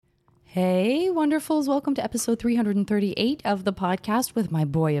Hey, wonderfuls. Welcome to episode 338 of the podcast with my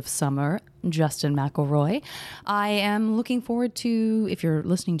boy of summer, Justin McElroy. I am looking forward to, if you're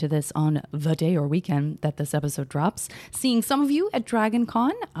listening to this on the day or weekend that this episode drops, seeing some of you at Dragon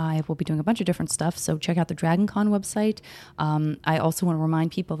Con. I will be doing a bunch of different stuff, so check out the Dragon Con website. I also want to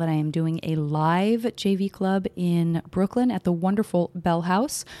remind people that I am doing a live JV club in Brooklyn at the wonderful Bell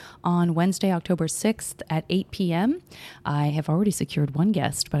House on Wednesday, October 6th at 8 p.m. I have already secured one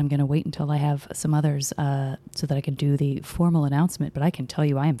guest, but I'm going to wait until I have some others so that I can do the formal announcement. But I can tell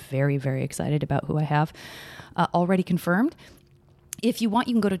you I am very, very excited about who I have already confirmed. If you want,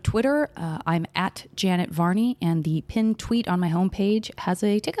 you can go to Twitter. I'm at Janet Varney, and the pinned tweet on my homepage has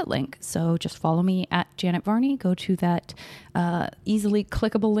a ticket link. So just follow me at Janet Varney. Go to that easily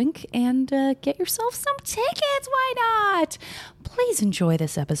clickable link and get yourself some tickets. Why not? Please enjoy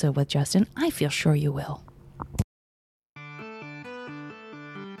this episode with Justin. I feel sure you will.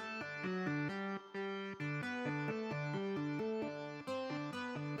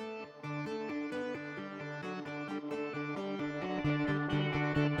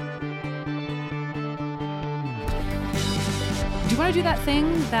 Do you want to do that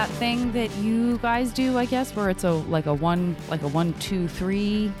thing that you guys do, I guess, where it's a 1, 2,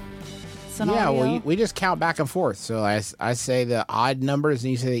 3 scenario? Yeah, well, we just count back and forth. So I say the odd numbers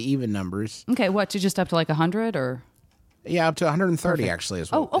and you say the even numbers. Okay, what, to just up to like 100 or? Yeah, up to 130 Perfect. Actually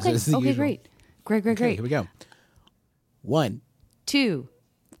as well. Oh, okay, okay, great. Great. Okay, here we go. 1, 2,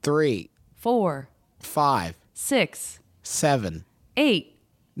 3, 4, 5, 6, 7, 8,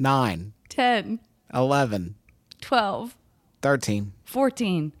 9, 10, 11, 12, 13,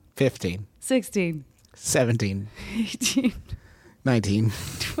 14, 15, 16, 17, 18, 19,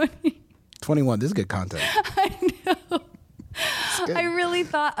 20. 21. This is good content. I know. I really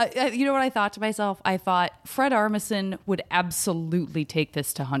thought, you know what I thought to myself? I thought Fred Armisen would absolutely take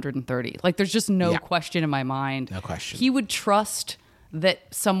this to 130. Like, there's just no question in my mind. No question. He would trust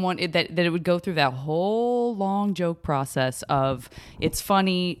that that it would go through that whole long joke process of it's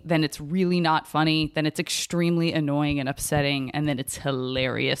funny, then it's really not funny, then it's extremely annoying and upsetting, and then it's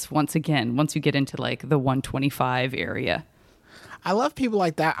hilarious once you get into like the 125 area. I love people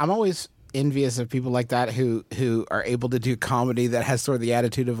like that. I'm always envious of people like that who are able to do comedy that has sort of the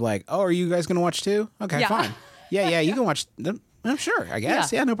attitude of like, oh, are you guys going to watch too? Okay, fine. Yeah, you can watch them. I'm sure, I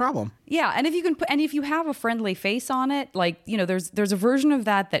guess. Yeah, no problem. Yeah, and if you can if you have a friendly face on it, like, you know, there's a version of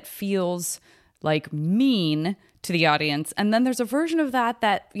that feels like mean to the audience, and then there's a version of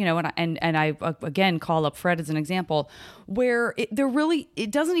that, you know, and I again call up Fred as an example, where it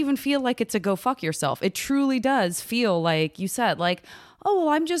doesn't even feel like it's a go fuck yourself. It truly does feel like you said, like, oh,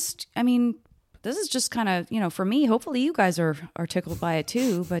 well, this is just kind of, you know, for me, hopefully you guys are tickled by it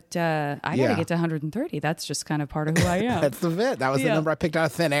too, but I got to get to 130. That's just kind of part of who I am. That's the bit. That was the number I picked out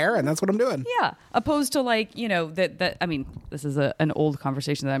of thin air, and that's what I'm doing. Yeah. Opposed to, like, you know, this is an old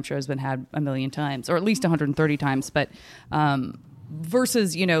conversation that I'm sure has been had a million times, or at least 130 times, but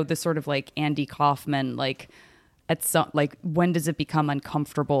versus, you know, the sort of like Andy Kaufman, like, when does it become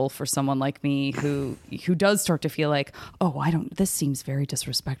uncomfortable for someone like me who does start to feel like, oh, this seems very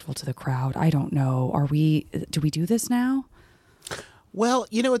disrespectful to the crowd. I don't know. Do we do this now? Well,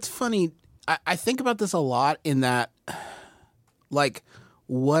 you know, it's funny. I think about this a lot in that, like,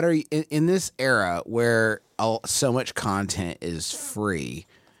 what are you, in this era where so much content is free,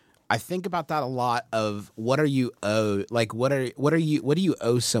 I think about that a lot of what are you owed? Like, what do you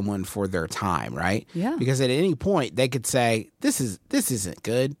owe someone for their time, right? Yeah. Because at any point they could say, this isn't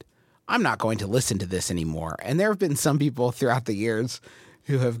good. I'm not going to listen to this anymore. And there have been some people throughout the years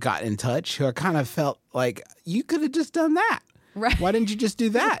who have gotten in touch who have kind of felt like, you could have just done that. Right. Why didn't you just do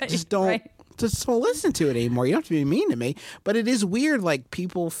that? Right, just don't listen to it anymore. You don't have to be mean to me. But it is weird, like,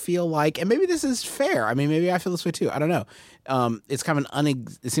 people feel like, and maybe this is fair. I mean, maybe I feel this way too. I don't know. It's kind of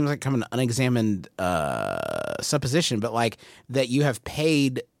it seems like kind of an unexamined supposition, but like that you have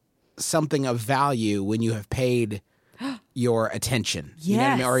paid something of value when you have paid your attention. Yes. You know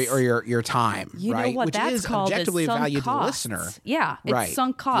what I mean? Or your time, you right? know what Which that's is called objectively is sunk valued costs. to the listener. Yeah, it's right.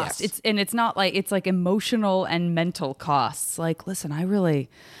 sunk costs. Yes. It's not like, it's like emotional and mental costs. Like, listen, I really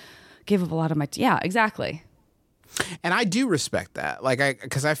gave up a lot of my yeah, exactly. And I do respect that. Like,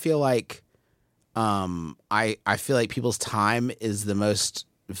 because I feel like I feel like people's time is the most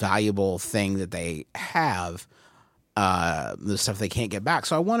valuable thing that they have. The stuff they can't get back.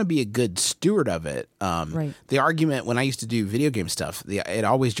 So I want to be a good steward of it. Right. The argument when I used to do video game stuff, it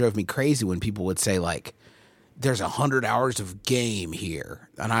always drove me crazy when people would say, like, there's 100 hours of game here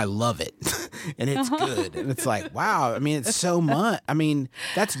and I love it and it's good. And it's like, wow. I mean, it's so much. I mean,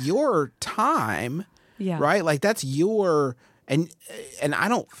 that's your time, yeah. right? Like, that's your, and I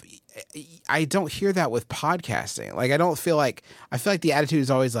don't hear that with podcasting. Like, I feel like the attitude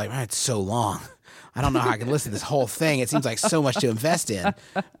is always like, man, it's so long. I don't know how I can listen to this whole thing. It seems like so much to invest in.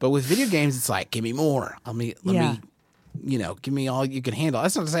 But with video games, it's like, give me more. Let me, give me all you can handle.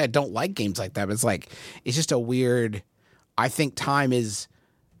 That's not to say I don't like games like that, but it's like, it's just a weird, I think time is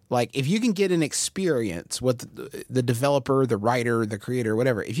like, if you can get an experience, what the developer, the writer, the creator,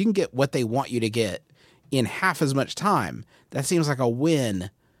 whatever, if you can get what they want you to get in half as much time, that seems like a win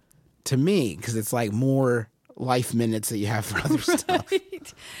to me, because it's like more life minutes that you have for other stuff.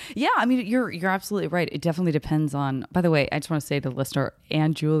 Yeah, I mean, you're absolutely right. It definitely depends on. By the way, I just want to say to the listener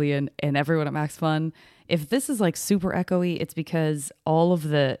and Julian and everyone at Max Fun, if this is like super echoey, it's because all of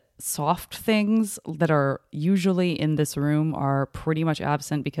the soft things that are usually in this room are pretty much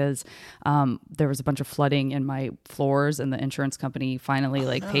absent because there was a bunch of flooding in my floors, and the insurance company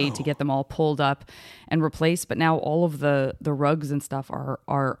finally paid to get them all pulled up and replaced. But now all of the rugs and stuff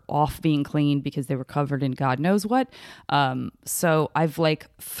are off being cleaned because they were covered in God knows what. So I've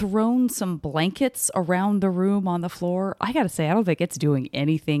thrown some blankets around the room on the floor. I gotta say, I don't think it's doing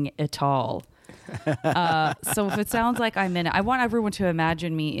anything at all. So if it sounds like I'm in, I want everyone to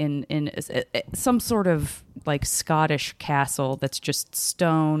imagine me in some sort of Scottish castle that's just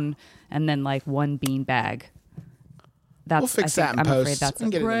stone and then one bean bag. We'll fix that in post. I'm afraid that's we can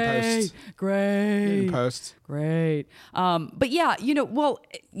get it in post. Great. But yeah, well,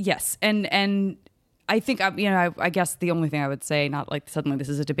 yes, and I think I guess the only thing I would say, not suddenly this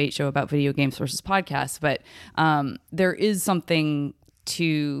is a debate show about video games versus podcasts, but there is something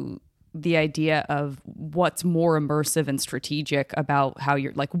to the idea of what's more immersive and strategic about how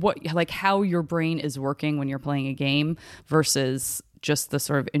you're how your brain is working when you're playing a game versus just the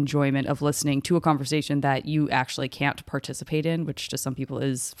sort of enjoyment of listening to a conversation that you actually can't participate in, which to some people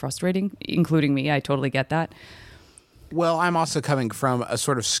is frustrating, including me. I totally get that. Well, I'm also coming from a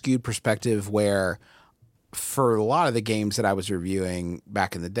sort of skewed perspective where for a lot of the games that I was reviewing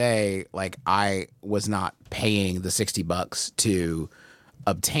back in the day, I was not paying the $60 to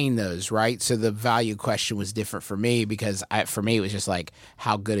obtain those, right? So the value question was different for me because for me it was just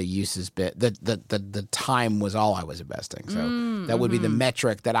how good a use has been. The time was all I was investing. So that would be the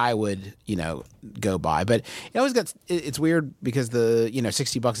metric that I would go by. But it always it's weird because the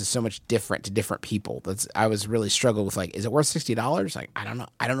 $60 is so much different to different people. I was really struggled with is it worth $60? I don't know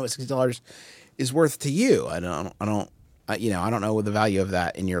what $60 is worth to you. I don't know the value of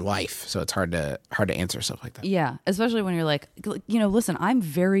that in your life, so it's hard to answer stuff like that. Yeah, especially when you're listen, I'm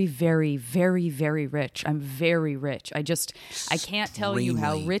very, very, very, very rich. I'm very rich. I can't tell you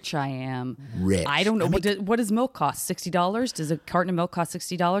how rich I am. Rich. I don't know. What does milk cost? $60? Does a carton of milk cost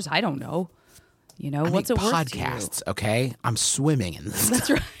 $60? I don't know. What's it worth to you? Podcasts, okay? I'm swimming in this. That's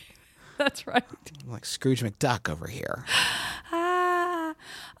right. That's right. I'm like Scrooge McDuck over here.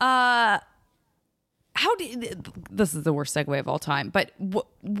 This is the worst segue of all time, but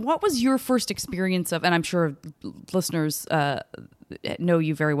what was your first experience of, and I'm sure listeners know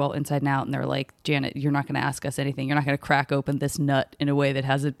you very well inside and out, and they're like, Janet, you're not going to ask us anything. You're not going to crack open this nut in a way that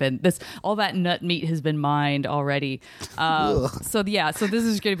hasn't been, all that nut meat has been mined already. So this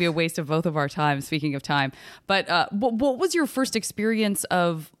is going to be a waste of both of our time, speaking of time. But what was your first experience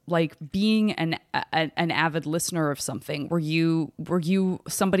of being an avid listener of something? Were you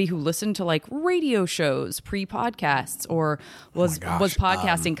somebody who listened to radio shows pre-podcasts, or was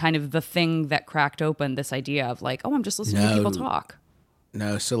podcasting kind of the thing that cracked open this idea of I'm just listening to people talk?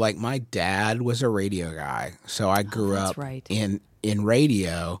 No, so my dad was a radio guy, so I grew up in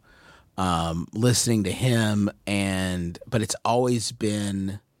radio, listening to him, but it's always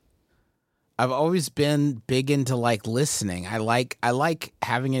been. I've always been big into listening. I like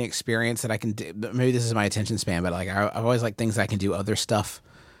having an experience that I can do. Maybe this is my attention span, but I've always liked things that I can do other stuff.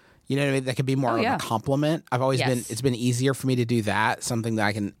 You know what I mean? That could be more of a compliment. I've always been. It's been easier for me to do that, something that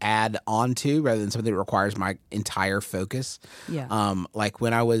I can add on to rather than something that requires my entire focus. Yeah.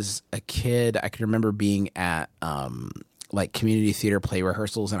 When I was a kid, I can remember being at community theater play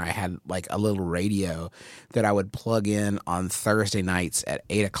rehearsals, and I had a little radio that I would plug in on Thursday nights at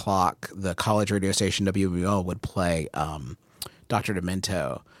 8:00. The college radio station WMUL would play Dr.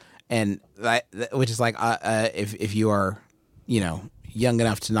 Demento, and which is if you are young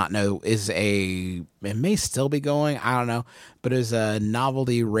enough to not know, it may still be going, I don't know, but it was a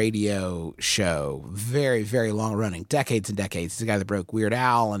novelty radio show, very, very long running, decades and decades. It's the guy that broke Weird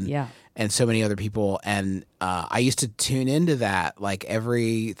Al and so many other people. And I used to tune into that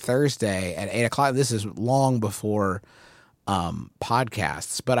every Thursday at 8:00. This is long before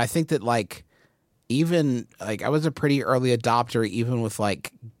podcasts, but I think that even I was a pretty early adopter, even with I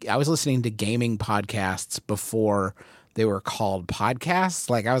was listening to gaming podcasts before they were called podcasts.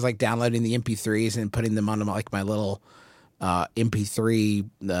 Like I was like downloading the MP3s and putting them on like my little MP3.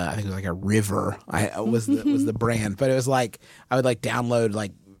 I think it was like a River. Was the brand, but it was like I would like download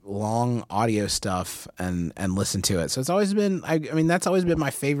like long audio stuff and listen to it. So it's always been. I mean, that's always been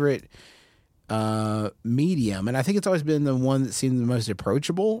my favorite medium, and I think it's always been the one that seemed the most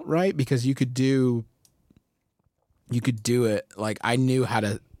approachable, right? Because you could do it like I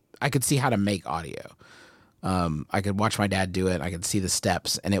could see how to make audio. I could watch my dad do it. I could see the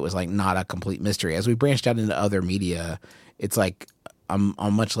steps, and it was like not a complete mystery. As we branched out into other media, it's like I'm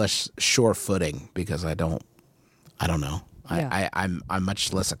on much less sure footing because I don't know. Yeah. I'm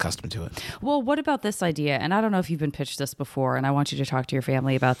much less accustomed to it. Well, what about this idea? And I don't know if you've been pitched this before, and I want you to talk to your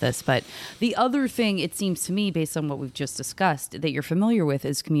family about this. But the other thing, it seems to me, based on what we've just discussed, that you're familiar with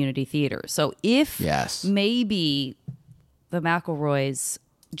is community theater. So if maybe the McElroys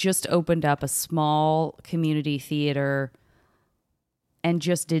just opened up a small community theater and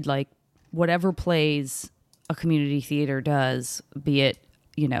just did like whatever plays a community theater does, be it,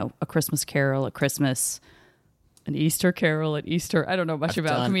 a Christmas Carol at Christmas, an Easter Carol at Easter. I don't know much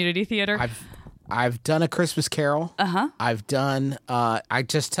about community theater. I've done a Christmas Carol. I've done. I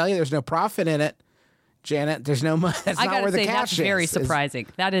just tell you, there's no profit in it, Janet. There's no money. That's not where the cash is. That's very surprising.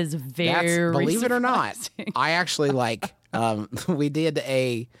 That is very. Believe it or not, surprising. I actually like. We did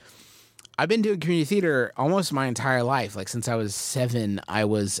I've been doing community theater almost my entire life. Like since I was 7, I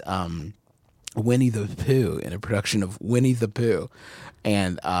was Winnie the Pooh in a production of Winnie the Pooh.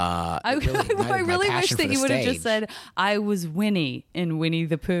 And I really wish that you would have just said, I was Winnie in Winnie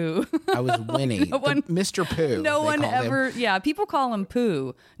the Pooh. I was Winnie. Mr. Pooh. No one ever, people call him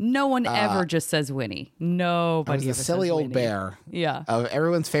Pooh. No one ever just says Winnie. Nobody ever says silly old Winnie. Bear. Yeah.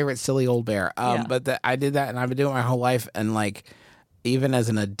 Everyone's favorite silly old bear. But I did that, and I've been doing it my whole life. And like, even as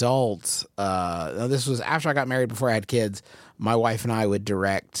an adult, this was after I got married, before I had kids. My wife and I would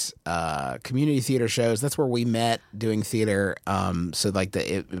direct community theater shows. That's where we met doing theater. So like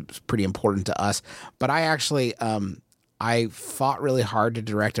it was pretty important to us. But I actually I fought really hard to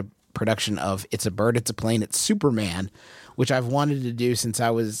direct a production of It's a Bird, It's a Plane, It's Superman, which I've wanted to do since I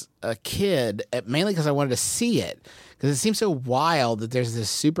was a kid, mainly because I wanted to see it. Because it seems so wild that there's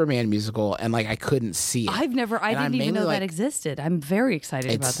this Superman musical and like I couldn't see it. I didn't even know that existed. I'm very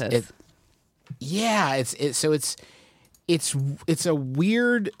excited about this. It's a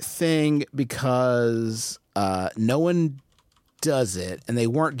weird thing because no one does it, and they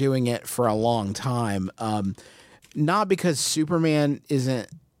weren't doing it for a long time. Not because Superman isn't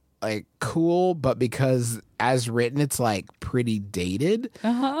like cool, but because as written, it's like pretty dated.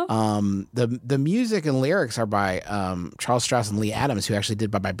 The music and lyrics are by Charles Strauss and Lee Adams, who actually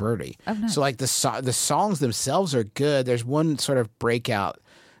did Bye Bye Birdie. Oh, nice. So like the songs themselves are good. There's one sort of breakout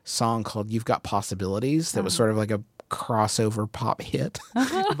song called You've Got Possibilities that was sort of like a crossover pop hit.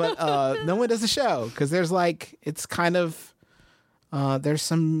 But no one does the show because there's like, it's kind of, there's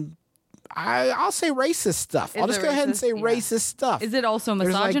some, I'll say racist stuff. I'll just go ahead and say racist stuff. Is it also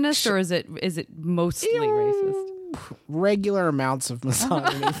misogynist, or is it mostly racist? Regular amounts of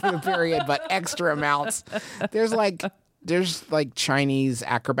misogyny for the period, but extra amounts. There's like Chinese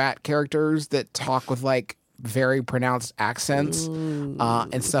acrobat characters that talk with like very pronounced accents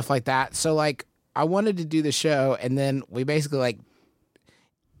and stuff like that. So like I wanted to do the show, and then we basically like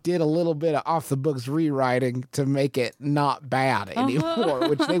did a little bit of off the books rewriting to make it not bad anymore,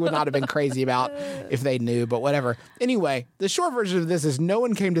 which they would not have been crazy about if they knew, but whatever. Anyway, the short version of this is no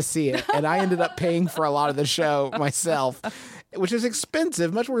one came to see it, and I ended up paying for a lot of the show myself, which is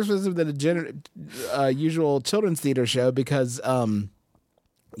expensive, much more expensive than a usual children's theater show because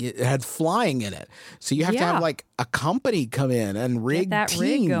it had flying in it. So you have to have like a company come in and rig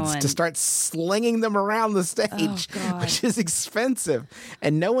teams to start slinging them around the stage, which is expensive.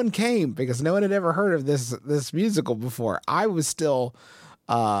 And no one came because no one had ever heard of this musical before. I was still,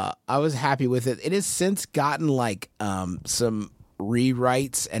 I was happy with it. It has since gotten like some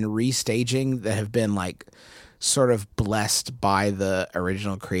rewrites and restaging that have been like sort of blessed by the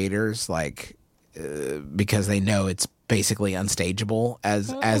original creators, like because they know it's basically unstageable as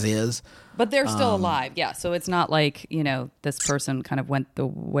is. But they're still alive. Yeah. So it's not like, this person kind of went the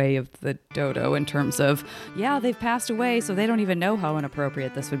way of the dodo in terms of, they've passed away, so they don't even know how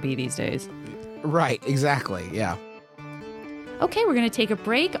inappropriate this would be these days. Right. Exactly. Yeah. Okay, we're going to take a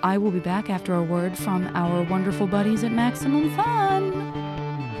break. I will be back after a word from our wonderful buddies at Maximum Fun.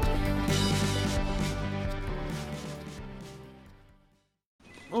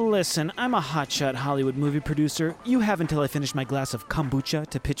 Listen, I'm a hotshot Hollywood movie producer. You have until I finish my glass of kombucha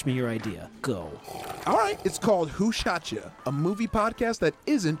to pitch me your idea. Go. All right, it's called Who Shot Ya, a movie podcast that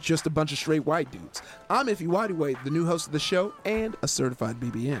isn't just a bunch of straight white dudes. I'm Iffy Whitey, the new host of the show and a certified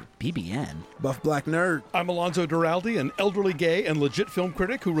BBN. BBN? Buff Black Nerd. I'm Alonzo Duralde, an elderly gay and legit film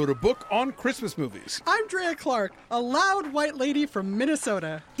critic who wrote a book on Christmas movies. I'm Drea Clark, a loud white lady from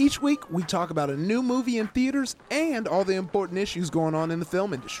Minnesota. Each week, we talk about a new movie in theaters and all the important issues going on in the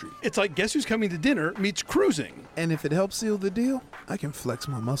film industry. It's like Guess Who's Coming to Dinner meets cruising. And if it helps seal the deal, I can flex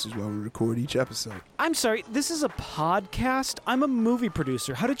my muscles while we record each episode. I'm sorry, this is a podcast? I'm a movie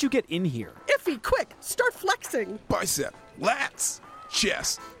producer. How did you get in here? Iffy, quick, start flexing. Bicep, lats,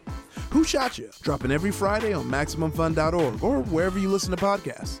 chest. Who Shot Ya? Dropping every Friday on MaximumFun.org or wherever you listen to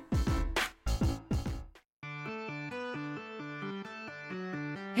podcasts.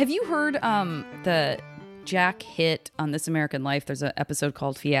 Have you heard the Jack hit on This American Life? There's an episode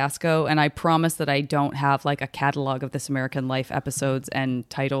called Fiasco, and I promise that I don't have like a catalog of This American Life episodes and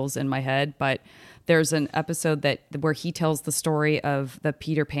titles in my head, but there's an episode where he tells the story of the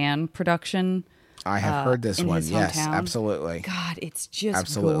Peter Pan production. I have heard this one. Yes, hometown. Absolutely. God, it's just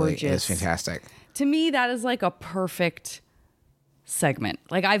Absolutely. gorgeous. It's fantastic. To me, that is like a perfect segment.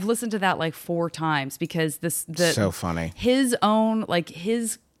 Like I've listened to that like 4 times because so funny. His own, like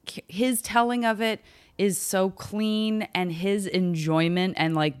his telling of it is so clean, and his enjoyment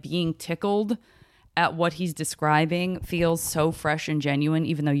and like being tickled at what he's describing feels so fresh and genuine,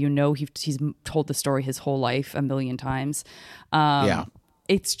 even though he's told the story his whole life a million times. Yeah.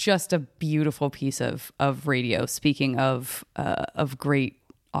 It's just a beautiful piece of radio. Speaking of great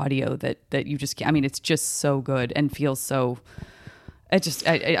audio that you just can't, I mean, it's just so good and feels so. I just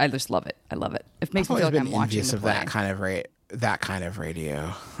love it. I love it. It makes me feel like I'm watching the play. That kind of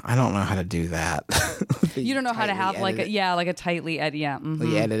radio. I don't know how to do that. You don't know how to have edited, like a tightly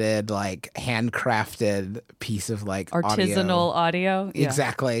edited, like handcrafted piece of like artisanal audio. Yeah.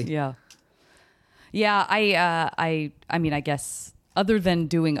 Exactly. Yeah. Yeah. I mean, I guess other than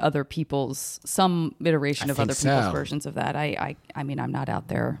doing some iteration of other people's versions of that, I mean, I'm not out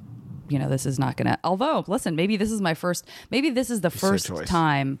there. This is not gonna. Although, listen, maybe this is the first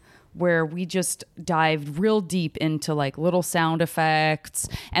time where we just dived real deep into like little sound effects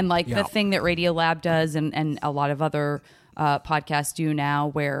and like the thing that Radiolab does and a lot of other podcasts do now,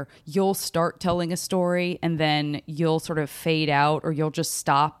 where you'll start telling a story and then you'll sort of fade out, or you'll just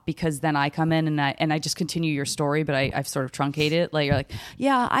stop because then I come in and I just continue your story, but I've sort of truncated it. Like you're like,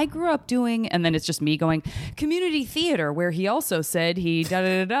 yeah, I grew up doing, and then it's just me going community theater, where he also said he da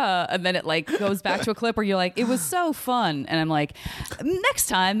da da da, and then it like goes back to a clip where you're like, it was so fun, and I'm like, next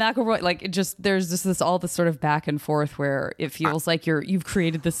time McElroy, like there's just this all this sort of back and forth where it feels like you've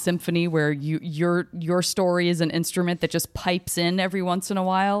created this symphony where your story is an instrument that just pipes in every once in a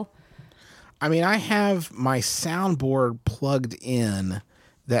while. I mean, I have my soundboard plugged in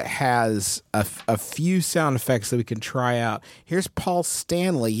that has a few sound effects that we can try out. Here's Paul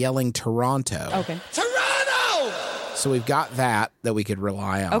Stanley yelling Toronto. Okay. Toronto! So we've got that we could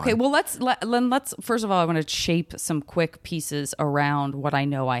rely on. Okay, well, let's first of all, I want to shape some quick pieces around what I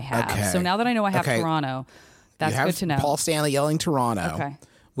know I have. Okay. So now that I know I have Toronto, that's good to know. Paul Stanley yelling Toronto. Okay.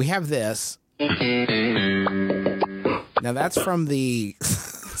 We have this. Now that's from the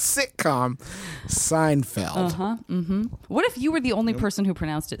sitcom Seinfeld. What if you were the only person who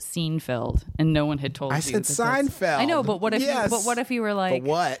pronounced it Seinfeld and no one had told you? I said Seinfeld. I know, but what if? Yes. But what if you were like? But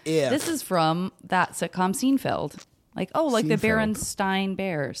what if this is from that sitcom Seinfeld? Like, oh, like the Seinfeld. Berenstein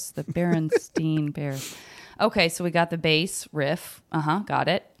Bears, the Berenstein Bears. Okay, so we got the bass riff. Got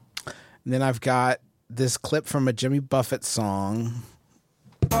it. And then I've got this clip from a Jimmy Buffett song.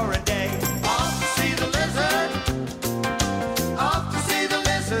 For a day, off to see the lizard. Off to see the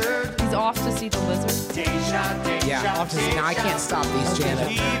lizard. He's off to see the lizard. Deja, deja, Yeah, off to see. Now I can't stop these, Janet.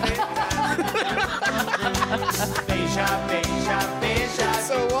 Deja, deja, deja.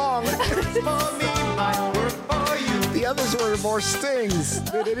 So long. For me, might work for you. The others were more stings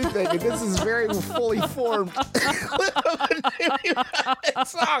than anything, and this is very fully formed.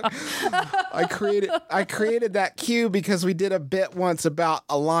 Song. I created that cue because we did a bit once about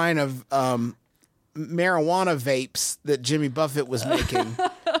a line of marijuana vapes that Jimmy Buffett was making.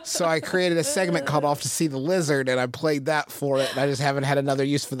 So I created a segment called Off to See the Lizard, and I played that for it, and I just haven't had another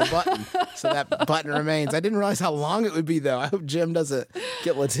use for the button. So that button remains. I didn't realize how long it would be, though. I hope Jim doesn't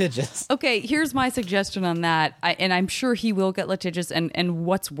get litigious. Okay, here's my suggestion on that, and I'm sure he will get litigious, and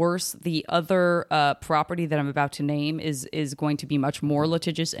what's worse, the other property that I'm about to name is going to be much more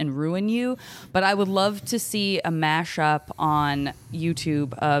litigious and ruin you, but I would love to see a mashup on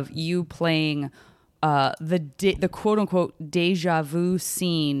YouTube of you playing the quote unquote deja vu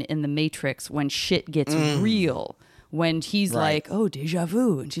scene in the Matrix when shit gets real, when he's like, oh, deja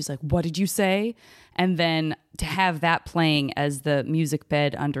vu, and she's like, what did you say? And then to have that playing as the music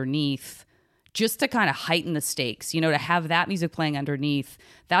bed underneath, just to kind of heighten the stakes, to have that music playing underneath,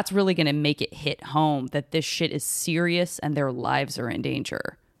 that's really going to make it hit home that this shit is serious and their lives are in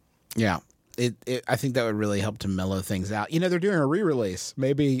danger. Yeah. I think that would really help to mellow things out. They're doing a re-release.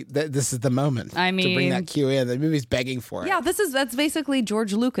 Maybe this is the moment to bring that cue in. The movie's begging for it. Yeah, that's basically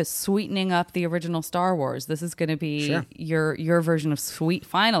George Lucas sweetening up the original Star Wars. This is going to be your version of sweet.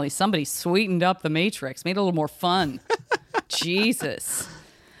 Finally, somebody sweetened up the Matrix, made it a little more fun. Jesus.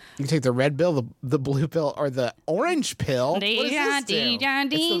 You can take the red pill, the blue pill, or the orange pill. Deja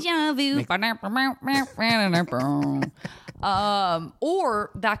vu. Or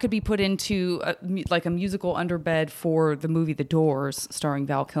that could be put into a musical underbed for the movie The Doors, starring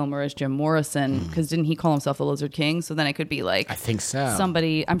Val Kilmer as Jim Morrison, because didn't he call himself the Lizard King? So then it could be like, I think so.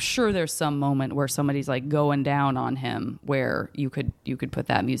 Somebody, I'm sure there's some moment where somebody's like going down on him, where you could put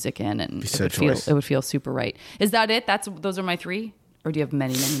that music in, and it would feel super right. Is that it? Those are my 3, or do you have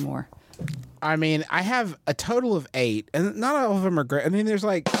many more? I mean, I have a total of 8, and not all of them are great. I mean, there's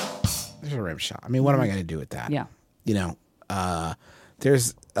a rim shot. I mean, what am I going to do with that? Yeah.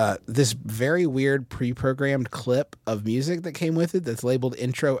 There's this very weird pre-programmed clip of music that came with it that's labeled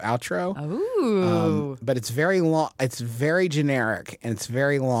intro, outro. Ooh. But it's very long. It's very generic and it's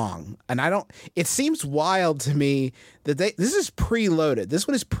very long. And it seems wild to me that this is preloaded. This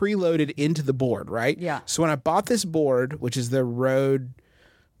one is preloaded into the board, right? Yeah. So when I bought this board, which is the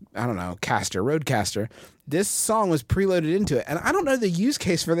Roadcaster, this song was preloaded into it. And I don't know the use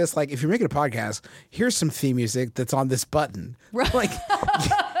case for this. Like, if you're making a podcast, here's some theme music that's on this button. Right. Like,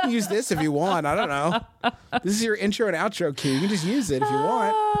 use this if you want. I don't know. This is your intro and outro cue. You can just use it if you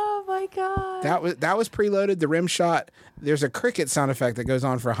want. Oh my God. That was preloaded. The rim shot. There's a cricket sound effect that goes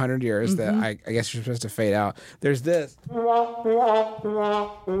on for 100 years that I guess you're supposed to fade out. There's this, which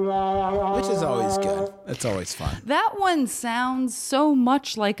is always good. It's always fun. That one sounds so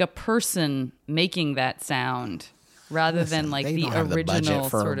much like a person making that sound rather than like the original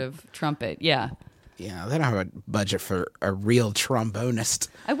sort of trumpet. Yeah. Yeah, they don't have a budget for a real trombonist.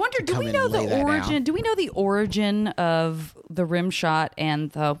 I wonder, do we know the origin? Down. Do we know the origin of the rim shot and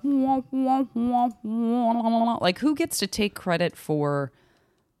the like? Who gets to take credit for?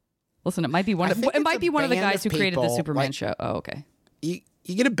 Listen, it might be one of the guys who created the Superman show. Oh, okay. You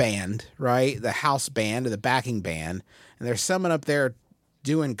get a band, right? The house band or the backing band, and there's someone up there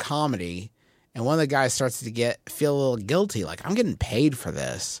doing comedy, and one of the guys starts to feel a little guilty, like, I'm getting paid for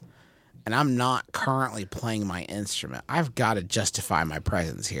this. And I'm not currently playing my instrument. I've got to justify my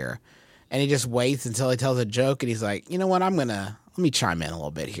presence here. And he just waits until he tells a joke, and he's like, you know what? Let me chime in a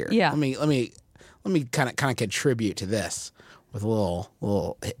little bit here. Yeah. Let me kind of contribute to this with a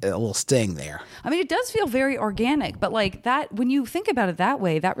little sting there. I mean, it does feel very organic, but like that, when you think about it that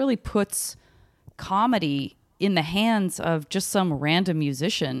way, that really puts comedy in the hands of just some random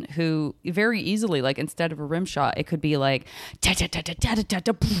musician who very easily, like, instead of a rim shot, it could be like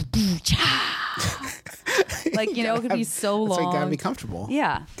like, it could be so long. So you gotta be comfortable.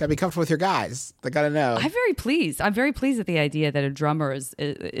 Yeah, gotta be comfortable with your guys. They gotta know. I'm very pleased at the idea that a drummer is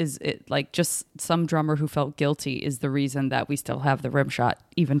like, just some drummer who felt guilty is the reason that we still have the rim shot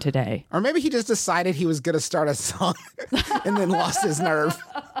even today. Or maybe he just decided he was gonna start a song and then lost his nerve.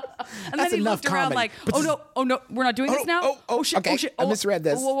 And That's then he enough looked around comedy. like, oh no, we're not doing this now? Oh shit, okay. oh shit. I misread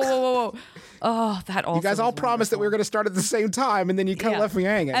this. Whoa. Oh, that also. You guys all promised that we were going to start at the same time, and then you kind of left me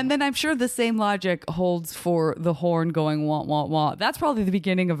hanging. And then I'm sure the same logic holds for the horn going wah, wah, wah. That's probably the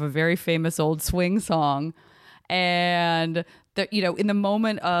beginning of a very famous old swing song. And, in the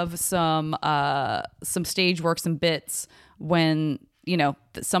moment of some stage work, some bits, when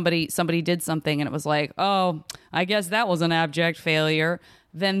somebody did something and it was like, oh, I guess that was an abject failure,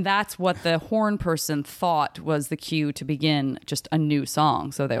 then that's what the horn person thought was the cue to begin just a new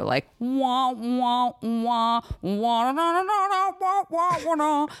song. So they were like, wah, wah, wah, wah, wah, wah,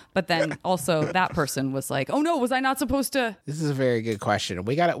 wah. But then also that person was like, oh no, was I not supposed to? This is a very good question.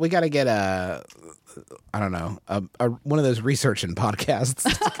 We got to get a one of those researching podcasts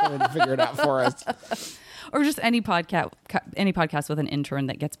to come and figure it out for us. Or just any podcast with an intern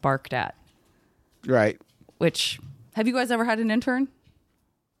that gets barked at. Right. Which, have you guys ever had an intern?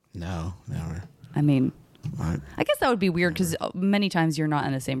 No, never. I mean, what? I guess that would be weird because many times you're not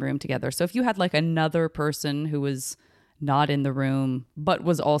in the same room together. So if you had like another person who was not in the room but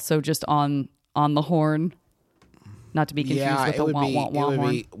was also just on the horn, not to be confused with the wah-wah-wah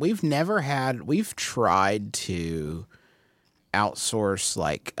horn. We've tried to outsource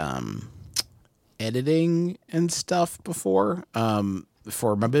like editing and stuff before.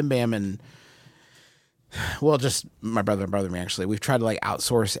 For my Bim Bam and just my brother and me, actually. We've tried to like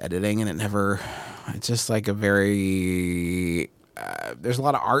outsource editing, and it's just like a very, there's a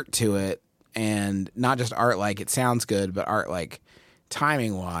lot of art to it, and not just art like it sounds good, but art like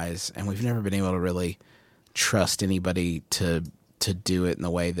timing wise. And we've never been able to really trust anybody to do it in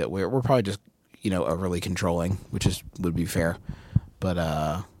the way that we're probably just, overly controlling, which would be fair.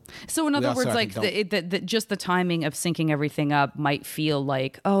 But, so in other words, like just the timing of syncing everything up might feel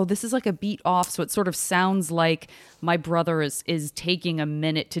like, oh, this is like a beat off. So it sort of sounds like my brother is taking a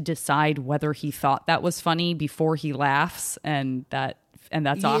minute to decide whether he thought that was funny before he laughs, and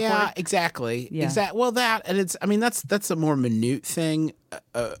that's awkward. Yeah, exactly. Yeah. Well, that's a more minute thing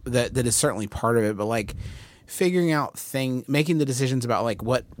that is certainly part of it. But like figuring out making the decisions about like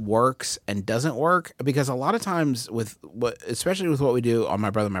what works and doesn't work, because a lot of times especially with what we do on My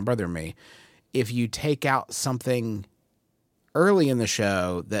Brother and Me, if you take out something early in the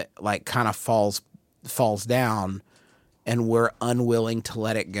show that like kind of falls down, and we're unwilling to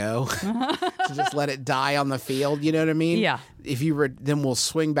let it go, to just let it die on the field, you know what I mean? Yeah. If you then we'll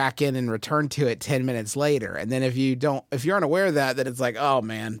swing back in and return to it 10 minutes later. And then if you're unaware of that, then it's like, oh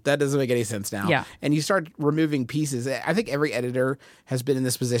man, that doesn't make any sense now. Yeah. And you start removing pieces. I think every editor has been in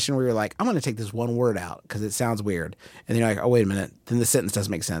this position where you're like, I'm going to take this one word out because it sounds weird. And then you're like, oh, wait a minute. Then the sentence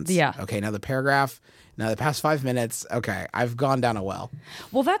doesn't make sense. Yeah. Okay, now the paragraph, now the past 5 minutes, okay, I've gone down a well.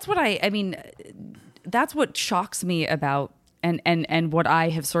 Well, that's what that's what shocks me about and what I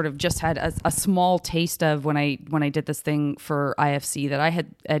have sort of just had a small taste of when I did this thing for IFC that I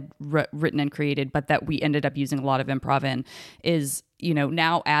had written and created, but that we ended up using a lot of improv in, is,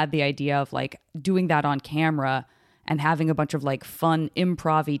 now add the idea of like doing that on camera and having a bunch of like fun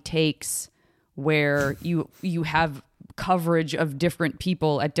improv-y takes where you have coverage of different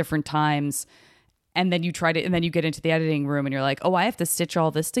people at different times. And then you and then you get into the editing room and you're like, oh, I have to stitch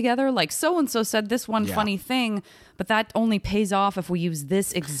all this together. Like so-and-so said this one funny thing, but that only pays off if we use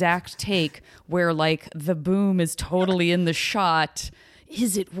this exact take where like the boom is totally in the shot.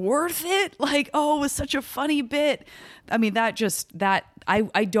 Is it worth it? Like, oh, it was such a funny bit. I mean,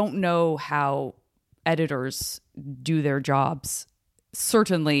 I don't know how editors do their jobs.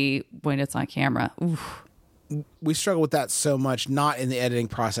 Certainly when it's on camera. Oof. We struggle with that so much, not in the editing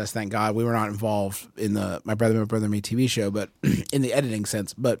process, thank God. We were not involved in the My Brother and Me TV show, but in the editing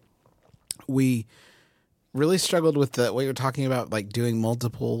sense. But we really struggled with what you're talking about, like doing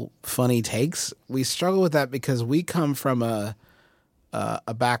multiple funny takes. We struggle with that because we come from a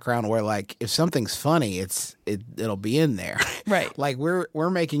background where like if something's funny, it'll be in there. Right. Like we're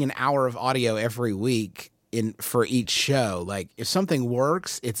making an hour of audio every week for each show. Like if something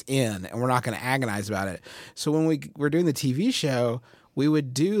works, it's in, and we're not going to agonize about it. So when we were doing the TV show, we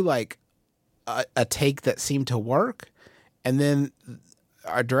would do like a take that seemed to work, and then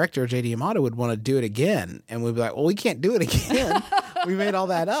our director JD Amato would want to do it again, and we'd be like, well, we can't do it again. We made all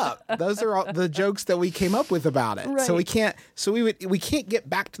that up. Those are all the jokes that we came up with about it. Right. So we can't get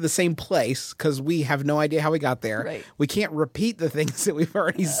back to the same place because we have no idea how we got there. Right. We can't repeat the things that we've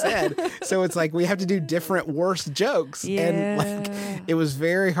already said. So it's like we have to do different, worse jokes. Yeah. And like it was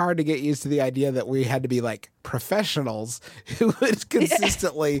very hard to get used to the idea that we had to be like professionals who would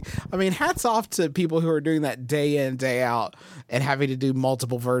consistently, I mean, hats off to people who are doing that day in, day out and having to do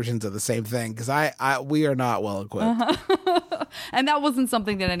multiple versions of the same thing, because we are not well equipped. And that wasn't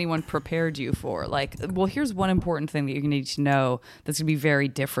something that anyone prepared you for. Like, well, here's one important thing that you need to know that's going to be very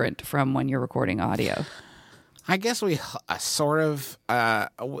different from when you're recording audio. I guess we sort of,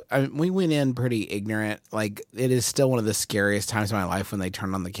 we went in pretty ignorant. Like, it is still one of the scariest times of my life when they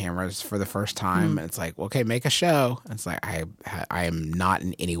turn on the cameras for the first time. And it's like, okay, make a show. And it's like, I am not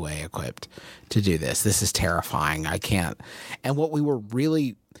in any way equipped to do this. This is terrifying. I can't. And what we were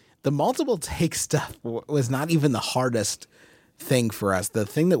really, the multiple take stuff was not even the hardest thing for us. The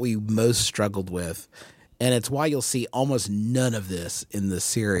thing that we most struggled with, and it's why you'll see almost none of this in the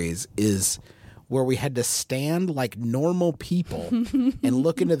series, is where we had to stand like normal people and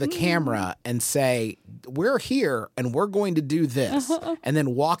look into the camera and say, we're here and we're going to do this, and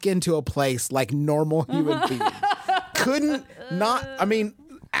then walk into a place like normal human beings.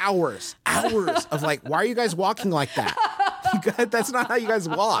 Hours of like, why are you guys walking like that? That's not how you guys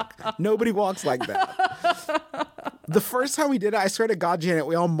walk. Nobody walks like that. The first time we did it, I swear to God, Janet,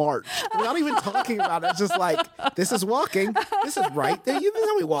 we all marched. We're not even talking about it. It's just like, this is walking. This is right. This is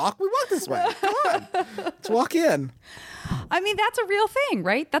how we walk. We walk this way. Come on. Let's walk in. I mean, that's a real thing,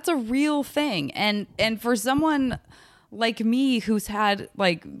 right? That's a real thing. And for someone like me, who's had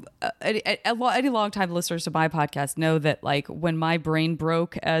like any long-time listeners to my podcast know that like when my brain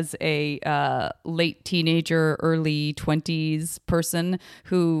broke as a late teenager, early 20s person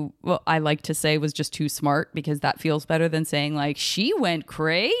who, well, I like to say was just too smart, because that feels better than saying like she went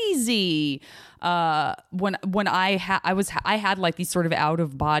crazy. When I had like these sort of out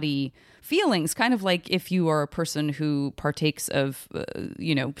of body feelings, kind of like if you are a person who partakes of,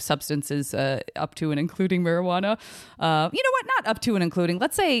 substances up to and including marijuana. You know what? Not up to and including.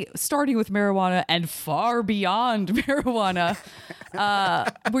 Let's say starting with marijuana and far beyond marijuana,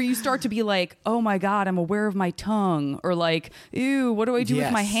 where you start to be like, oh my God, I'm aware of my tongue, or like, ew, what do I do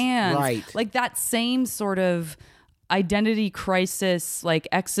with my hands? Right. Like that same sort of identity crisis, like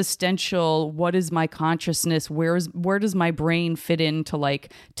existential, what is my consciousness, where does my brain fit into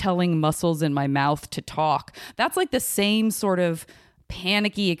like telling muscles in my mouth to talk? That's like the same sort of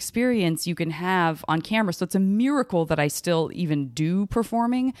panicky experience you can have on camera. So it's a miracle that I still even do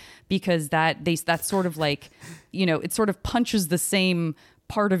performing, because that's sort of like, it sort of punches the same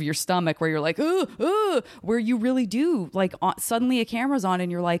part of your stomach where you're like, where you really do like suddenly a camera's on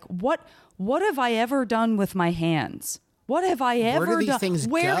and you're like, what have I ever done with my hands? What have I ever done?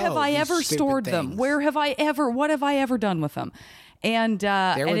 Where have I ever stored them? What have I ever done with them? And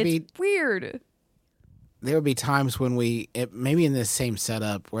it's weird. There would be times when maybe in this same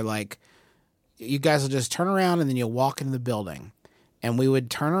setup where like you guys will just turn around and then you'll walk into the building, and we would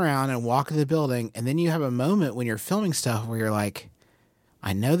turn around and walk into the building, and then you have a moment when you're filming stuff where you're like,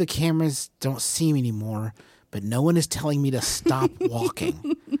 I know the cameras don't see me anymore, but no one is telling me to stop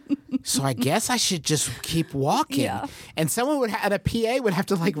walking. So I guess I should just keep walking. Yeah. And someone a PA would have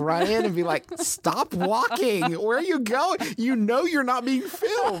to like run in and be like, stop walking. Where are you going? You know you're not being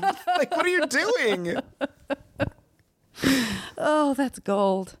filmed. Like, what are you doing? Oh, that's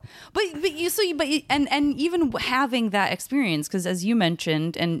gold. But even having that experience, because as you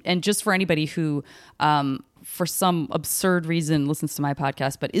mentioned, and just for anybody who for some absurd reason listens to my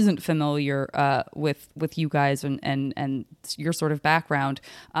podcast but isn't familiar with you guys and your sort of background,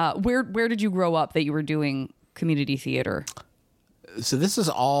 where did you grow up that you were doing community theater? So this is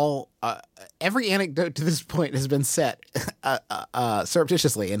all every anecdote to this point has been set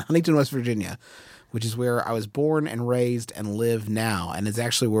surreptitiously in Huntington, West Virginia, which is where I was born and raised and live now. And it's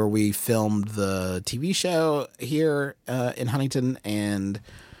actually where we filmed the TV show here in Huntington, and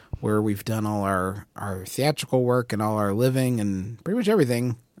where we've done all our theatrical work and all our living and pretty much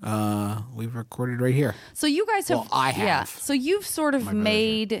everything. We've recorded right here. So you guys have, I have. Yeah. So you've sort of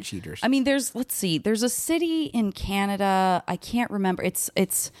made cheaters. I mean, there's a city in Canada. I can't remember. It's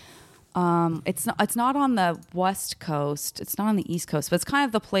not on the West Coast. It's not on the East Coast, but it's kind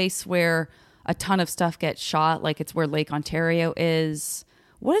of the place where a ton of stuff gets shot. Like it's where Lake Ontario is.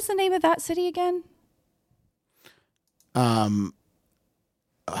 What is the name of that city again?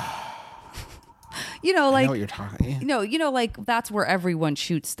 You know, like, I know what you're talking. Like that's where everyone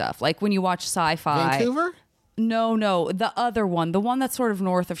shoots stuff. Like when you watch sci-fi. Vancouver? No, the other one, the one that's sort of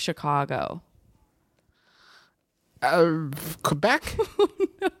north of Chicago. Quebec?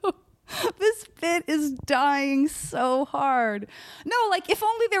 No. This bit is dying so hard. No, like if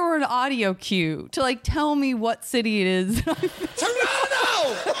only there were an audio cue to like tell me what city it is. Toronto!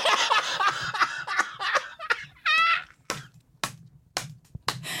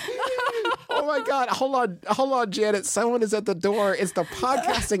 Oh my God! Hold on, Janet. Someone is at the door. It's the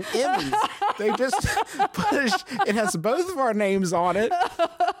podcasting Emmys. They just pushed. It has both of our names on it.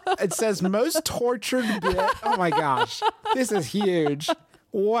 It says most tortured bit. Oh my gosh, this is huge.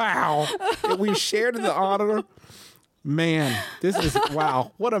 Wow, we shared the honor. Man, this is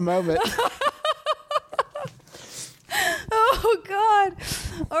wow. What a moment. Oh God!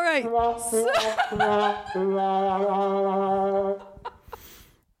 All right.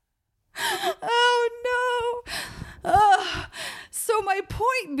 Oh no! So my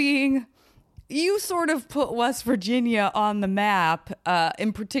point being, you sort of put West Virginia on the map,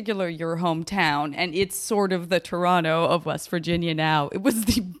 in particular your hometown, and it's sort of the Toronto of West Virginia now. It was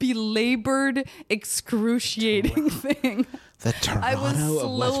the belabored, excruciating thing The Toronto I was of West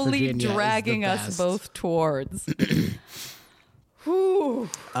slowly Virginia dragging is the us best. both towards. Whew.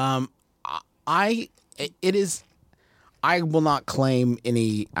 It is. I will not claim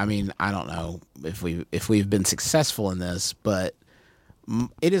any. I mean, I don't know if we've been successful in this, but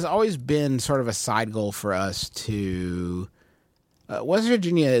it has always been sort of a side goal for us to. West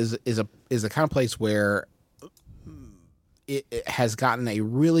Virginia is the kind of place where it has gotten a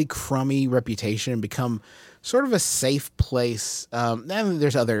really crummy reputation and become sort of a safe place. And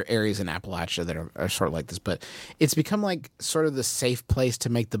there's other areas in Appalachia that are sort of like this, but it's become like sort of the safe place to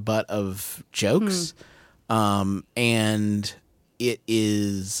make the butt of jokes. And it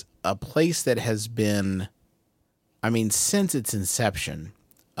is a place that has been, I mean, since its inception,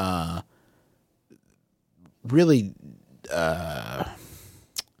 really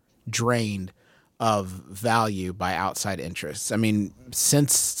drained of value by outside interests. I mean,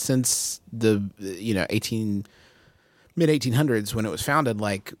 since the mid 1800s when it was founded,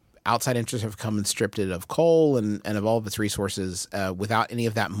 like outside interests have come and stripped it of coal and of all of its resources without any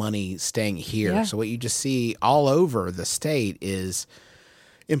of that money staying here. Yeah. So what you just see all over the state is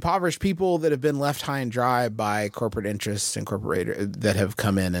impoverished people that have been left high and dry by corporate interests and corporators that have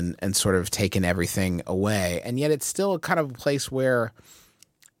come in and sort of taken everything away. And yet it's still kind of a place where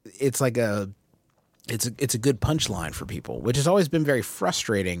it's like it's a good punchline for people, which has always been very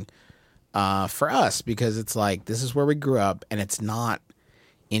frustrating for us, because it's like, this is where we grew up and it's not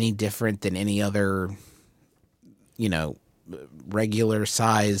any different than any other, regular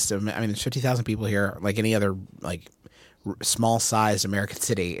sized. I mean, there's 50,000 people here, like any other, like small sized American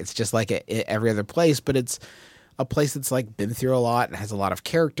city. It's just like every other place, but it's a place that's like been through a lot and has a lot of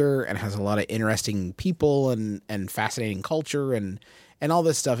character and has a lot of interesting people and fascinating culture and all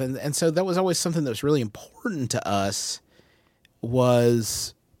this stuff. And so that was always something that was really important to us,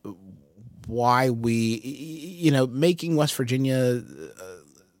 was why we, making West Virginia,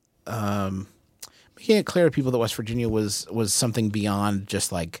 making it clear to people that West Virginia was something beyond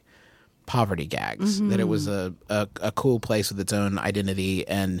just like poverty gags, that it was a cool place with its own identity.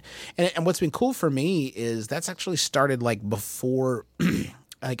 And what's been cool for me is that's actually started like before,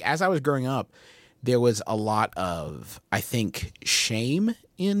 like as I was growing up, there was a lot of, I think, shame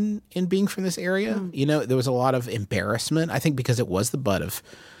in being from this area. There was a lot of embarrassment, I think, because it was the butt of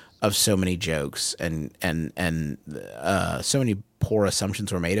so many jokes and so many poor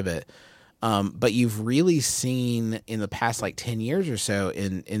assumptions were made of it. But you've really seen in the past like 10 years or so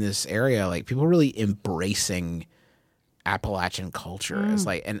in this area, like people really embracing Appalachian culture as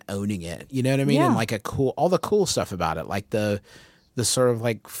like, and owning it, you know what I mean? Yeah. And like all the cool stuff about it, like the sort of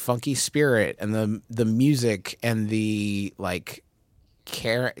like funky spirit and the music and the like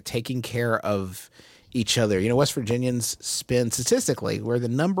taking care of each other. West Virginians spend, statistically, we're the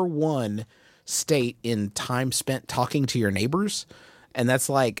number one state in time spent talking to your neighbors. And that's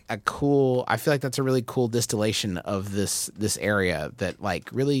like I feel like that's a really cool distillation of this area that like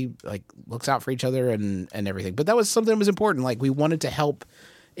really like looks out for each other and everything. But that was something that was important. Like we wanted to help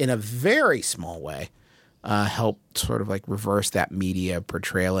in a very small way, help sort of like reverse that media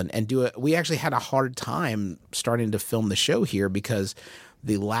portrayal and do it. We actually had a hard time starting to film the show here because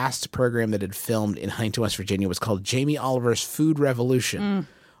the last program that had filmed in Huntington, West Virginia was called Jamie Oliver's Food Revolution.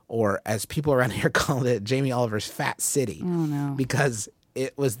 Or as people around here call it, Jamie Oliver's Fat City. Oh, no. Because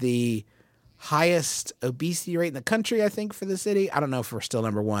it was the highest obesity rate in the country, I think, for the city. I don't know if we're still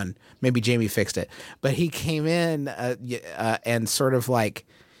number one. Maybe Jamie fixed it. But he came in and sort of like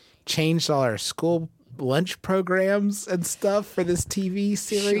changed all our school lunch programs and stuff for this TV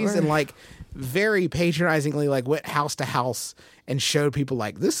series. Sure. And like very patronizingly like went house to house and showed people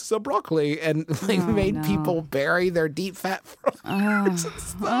like, this is a broccoli, and like made people bury their deep fat fries and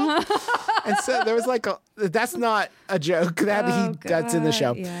stuff. And so there was like that's not a joke that's in the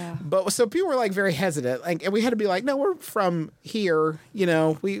show. Yeah. But so people were like very hesitant, like, and we had to be like, no, we're from here,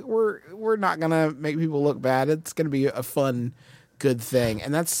 we're not gonna make people look bad. It's gonna be a fun, good thing.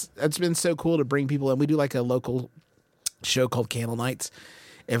 And that's been so cool to bring people in. We do like a local show called Candle Nights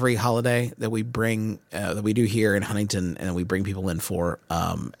every holiday that we bring that we do here in Huntington, and we bring people in for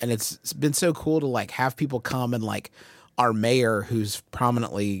and it's been so cool to like have people come, and like our mayor, who's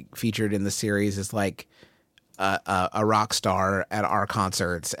prominently featured in the series, is like a rock star at our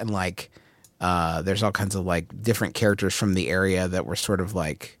concerts, and like there's all kinds of like different characters from the area that were sort of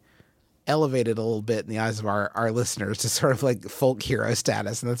like elevated a little bit in the eyes of our listeners to sort of like folk hero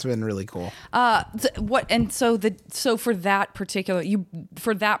status, and that's been really cool. So for that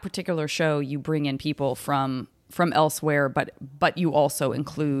particular show, you bring in people from elsewhere, but you also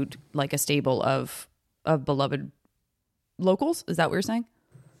include like a stable of beloved locals. Is that what you're saying?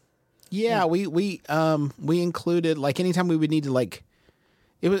 Yeah, we included like anytime we would need to like.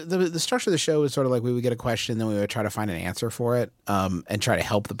 It was the structure of the show was sort of like we would get a question, then we would try to find an answer for it, and try to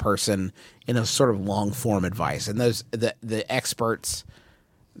help the person in a sort of long form advice. And the experts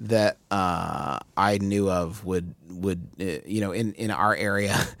that I knew of would in our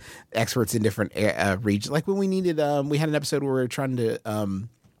area, experts in different regions. Like when we needed, we had an episode where we were trying to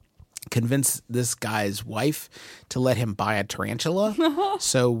convince this guy's wife to let him buy a tarantula.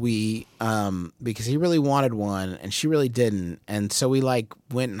 So we, because he really wanted one and she really didn't. And so we like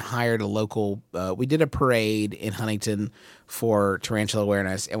went and hired a local, we did a parade in Huntington for tarantula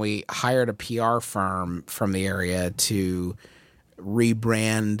awareness, and we hired a PR firm from the area to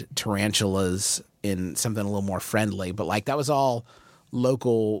rebrand tarantulas in something a little more friendly. But like that was all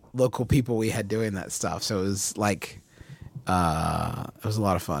local people we had doing that stuff. So it was like, it was a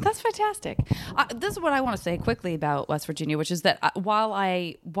lot of fun. That's fantastic. This is what I want to say quickly about West Virginia, which is that while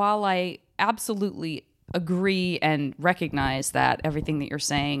I absolutely agree and recognize that everything that you're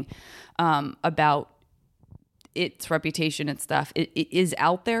saying about its reputation and stuff, it is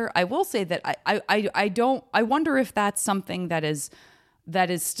out there. I will say that I wonder if that's something that is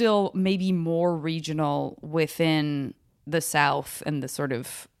still maybe more regional within the South and the sort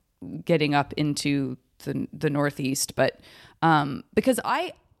of getting up into the Northeast, but because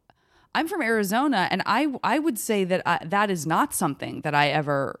I'm from Arizona, and I would say that that is not something that I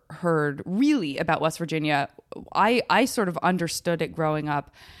ever heard really about West Virginia. I sort of understood it growing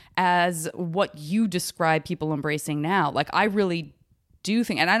up as what you describe people embracing now. Like I really do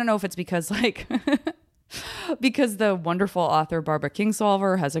think, and I don't know if it's because like because the wonderful author Barbara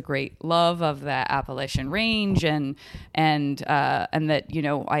Kingsolver has a great love of the Appalachian Range, and that, you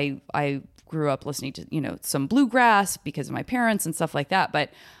know, I grew up listening to, you know, some bluegrass because of my parents and stuff like that.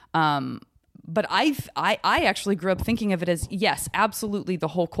 But I actually grew up thinking of it as, yes, absolutely. The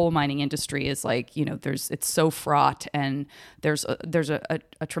whole coal mining industry is like, you know, it's so fraught, and there's a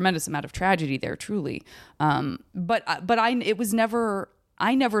tremendous amount of tragedy there, truly. But I never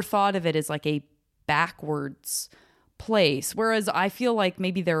thought of it as like a backwards place. Whereas I feel like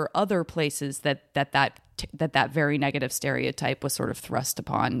maybe there are other places that very negative stereotype was sort of thrust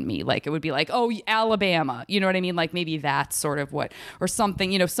upon me. Like it would be like, oh, Alabama, you know what I mean? Like maybe that's sort of what, or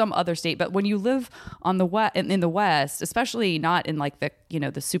something, you know, some other state. But when you live on the West, in the West, especially not in like the, you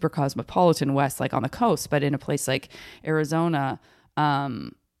know, the super cosmopolitan West, like on the coast, but in a place like Arizona,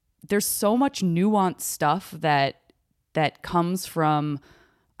 there's so much nuanced stuff that comes from,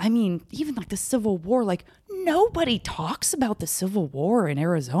 I mean, even like the Civil War, like nobody talks about the Civil War in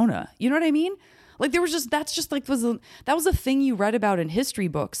Arizona. You know what I mean? Like there was just, that was a thing you read about in history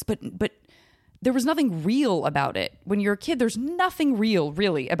books, but there was nothing real about it. When you're a kid, there's nothing real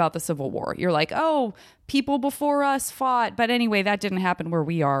really about the Civil War. You're like, oh, people before us fought, but anyway, that didn't happen where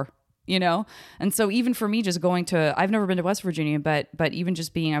we are, you know? And so even for me, just going to, I've never been to West Virginia, but even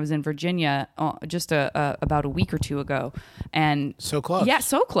just being, I was in Virginia just about a week or two ago. And so close. Yeah,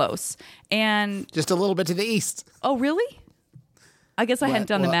 so close. And just a little bit to the east. Oh, really? I guess I hadn't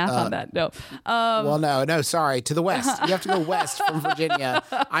done the math on that. No. No, sorry. To the west. You have to go west from Virginia.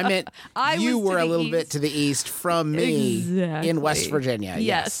 I meant you were a little bit to the east from me in West Virginia.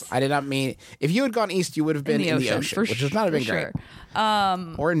 Yes. I did not mean, if you had gone east, you would have been in the ocean, which would not have been great.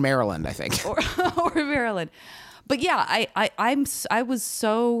 Or in Maryland, I think. or in Maryland. But yeah, I was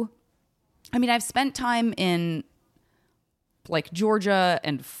so, I mean, I've spent time in like Georgia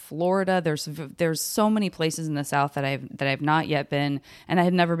and Florida. There's so many places in the South that I've not yet been, and I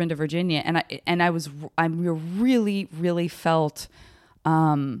had never been to Virginia, and I really, really felt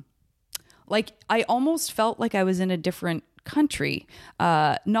like I almost felt like I was in a different country,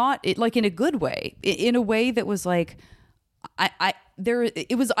 not like in a good way, in a way that was like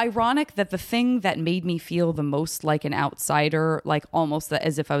it was ironic that the thing that made me feel the most like an outsider, like almost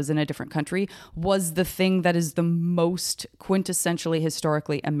as if I was in a different country, was the thing that is the most quintessentially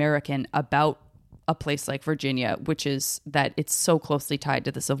historically American about a place like Virginia, which is that it's so closely tied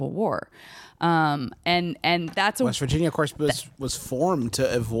to the Civil War. And that's West Virginia, of course, was formed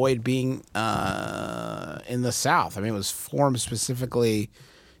to avoid being in the South. I mean, it was formed specifically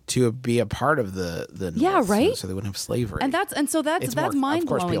to be a part of the North, yeah, right. So they wouldn't have slavery, and that's mind blowing. Of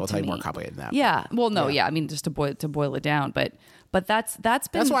course, people tell you more complicated than that. Yeah, well, no, yeah. I mean, just to boil it down, but that's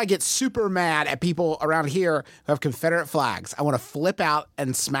why I get super mad at people around here who have Confederate flags. I want to flip out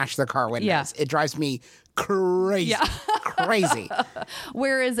and smash their car windows. Yeah. It drives me crazy, crazy.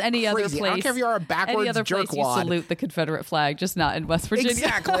 Whereas any other place, I don't care if you're a backwards any other place you salute the Confederate flag, just not in West Virginia.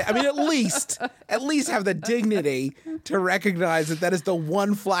 Exactly. I mean, at least have the dignity to recognize that is the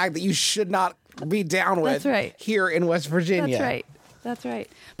one flag that you should not be down with. That's right. Here in West Virginia. That's right.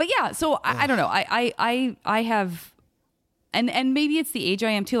 But yeah, so I don't know. I have and maybe it's the age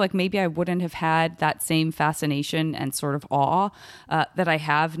I am too. Like maybe I wouldn't have had that same fascination and sort of awe that I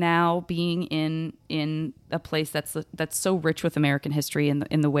have now, being in a place that's so rich with American history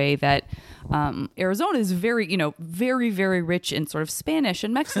in the way that Arizona is very, very, very rich in sort of Spanish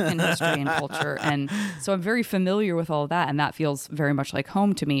and Mexican history and culture. And so I'm very familiar with all of that, and that feels very much like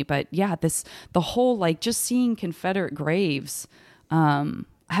home to me. But yeah, the whole like just seeing Confederate graves, I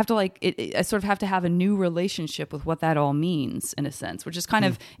have to I sort of have to have a new relationship with what that all means in a sense, which is kind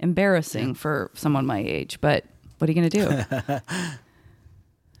of embarrassing for someone my age, but what are you going to do?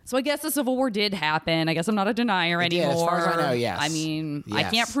 So I guess the Civil War did happen. I guess I'm not a denier anymore. Yeah, as far as I know, yes. I mean, I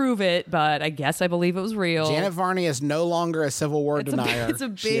Yes. can't prove it, but I guess I believe it was real. Janet Varney is no longer a Civil War denier.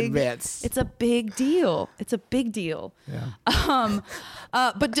 She admits. It's a big deal. It's a big deal. Yeah.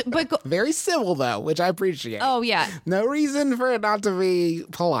 But Very civil though, which I appreciate. oh yeah. No reason for it not to be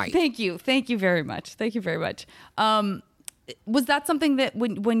polite. Thank you very much. Was that something that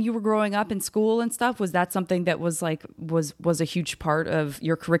when you were growing up in school and stuff, was that something that was like was a huge part of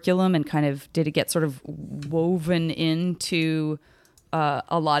your curriculum, and kind of did it get sort of woven into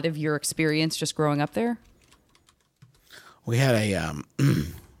a lot of your experience just growing up there? We had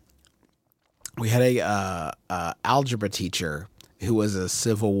a algebra teacher who was a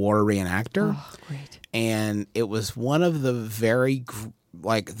Civil War reenactor. Oh, great. And it was one of the very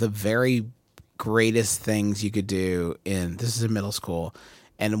greatest things you could do this is in middle school.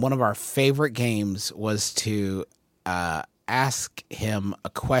 And one of our favorite games was to ask him a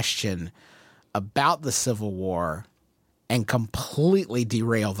question about the Civil War and completely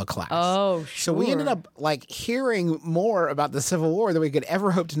derail the class. Oh, So we ended up like hearing more about the Civil War than we could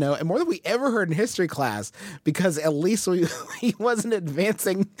ever hope to know, and more than we ever heard in history class, because at least he wasn't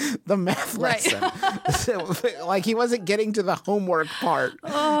advancing the math lesson. So, like he wasn't getting to the homework part.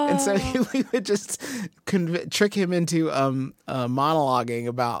 And so we would just trick him into monologuing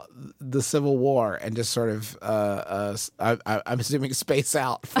about the Civil War and just sort of, I'm assuming, space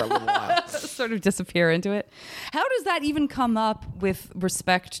out for a little while. Sort of disappear into it. How does that even come up with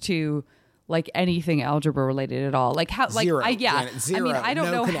respect to like anything algebra related at all? Like how? Like Zero. I mean, I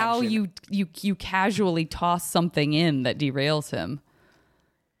don't No know how connection. you casually toss something in that derails him.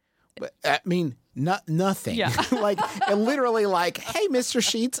 But, I mean, nothing. Yeah. Like literally, like, hey, Mr.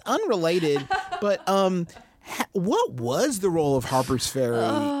 Sheets, unrelated, but what was the role of Harper's Ferry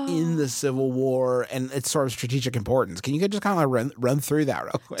in the Civil War and its sort of strategic importance? Can you just kind of run through that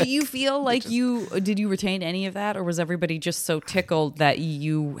real quick? Do you feel like did you retain any of that, or was everybody just so tickled that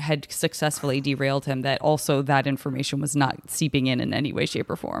you had successfully derailed him that also that information was not seeping in any way, shape,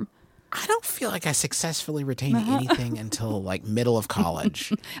 or form? I don't feel like I successfully retained anything until like middle of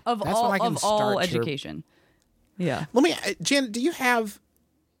college. Of all education. Yeah. Let me, Jen, do you have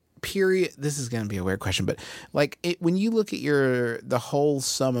period? This is going to be a weird question, but like when you look at the whole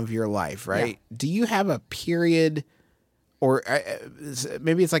sum of your life, right? Yeah. Do you have a period, or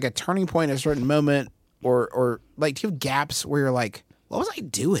maybe it's like a turning point, a certain moment, or like do you have gaps where you're like, what was I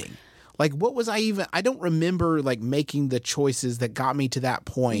doing? Like, what was I don't remember like making the choices that got me to that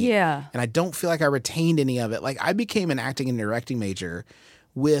point. Yeah. And I don't feel like I retained any of it. Like I became an acting and directing major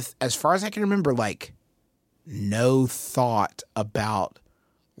with, as far as I can remember, like no thought about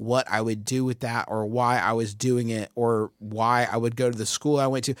what I would do with that or why I was doing it or why I would go to the school I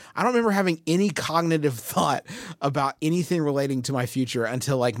went to. I don't remember having any cognitive thought about anything relating to my future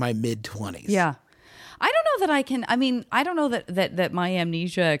until like my mid-20s. Yeah. I don't know that I can. I mean, I don't know that my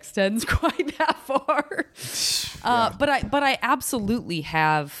amnesia extends quite that far. But I absolutely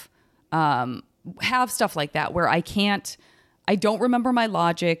have stuff like that where I don't remember my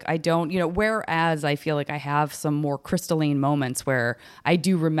logic. I don't, whereas I feel like I have some more crystalline moments where I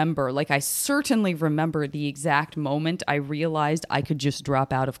do remember, like I certainly remember the exact moment I realized I could just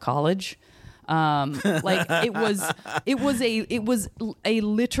drop out of college. Like it was a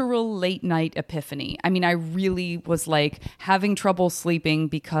literal late night epiphany. I mean, I really was like having trouble sleeping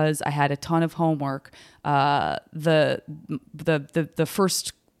because I had a ton of homework. The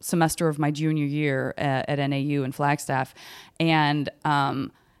first semester of my junior year at NAU in Flagstaff, and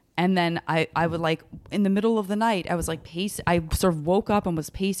then I would like in the middle of the night I was like I sort of woke up and was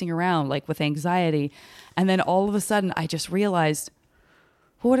pacing around like with anxiety, and then all of a sudden I just realized,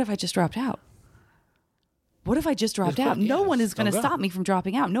 well, what if I just dropped out? What if I just dropped out? No one is going to stop me from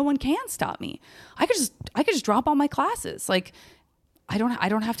dropping out. No one can stop me. I could just drop all my classes. Like I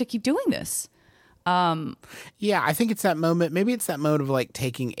don't have to keep doing this. Yeah, I think it's that moment. Maybe it's that moment of like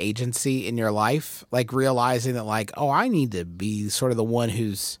taking agency in your life, like realizing that like, oh, I need to be sort of the one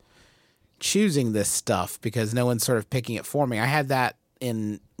who's choosing this stuff because no one's sort of picking it for me. I had that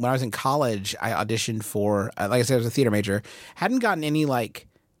when I was in college, I auditioned for, like I said, I was a theater major, hadn't gotten any like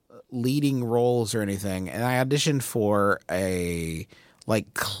leading roles or anything. And I auditioned for a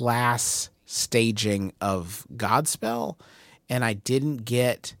like class staging of Godspell, and I didn't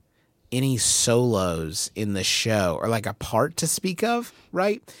get any solos in the show or like a part to speak of,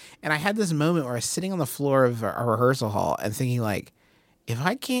 right? And I had this moment where I was sitting on the floor of a rehearsal hall and thinking like, if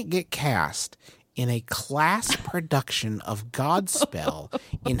I can't get cast in a class production of Godspell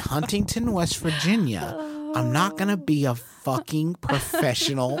in Huntington, West Virginia, I'm not going to be a fucking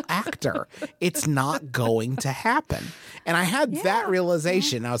professional actor. It's not going to happen. And I had that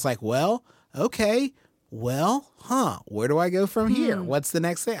realization. I was like, well, okay, where do I go from here? What's the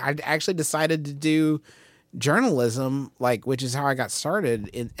next thing? I actually decided to do journalism, like, which is how I got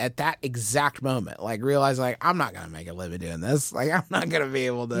started at that exact moment. Like, realize like, I'm not going to make a living doing this. Like, I'm not going to be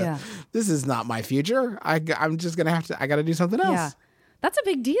able to, this is not my future. I'm just going to have to, I got to do something else. Yeah. That's a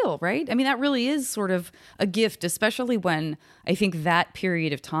big deal, right? I mean, that really is sort of a gift, especially when I think that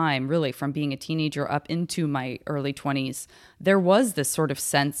period of time, really from being a teenager up into my early 20s, there was this sort of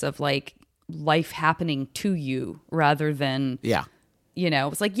sense of like life happening to you rather than, you know, it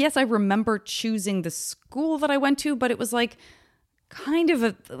was like, yes, I remember choosing the school that I went to, but it was like kind of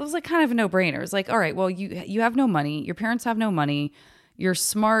a no-brainer. It's like, all right, well, you have no money. Your parents have no money. You're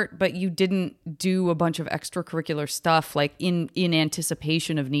smart, but you didn't do a bunch of extracurricular stuff like in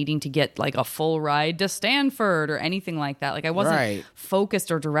anticipation of needing to get like a full ride to Stanford or anything like that. Like I wasn't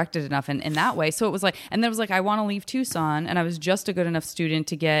focused or directed enough in that way. So it was like, and then it was like, I want to leave Tucson, and I was just a good enough student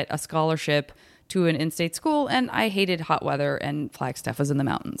to get a scholarship to an in-state school, and I hated hot weather, and Flagstaff was in the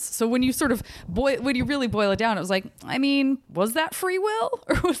mountains. So when you sort of when you really boil it down, it was like, I mean, was that free will,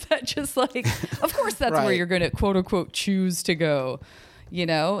 or was that just like, of course that's where you're going to quote unquote choose to go, you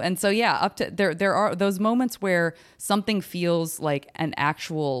know? And so up to there are those moments where something feels like an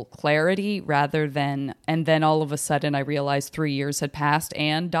actual clarity rather than, and then all of a sudden I realized 3 years had passed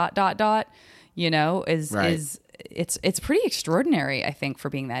and ... you know, is it's pretty extraordinary, I think, for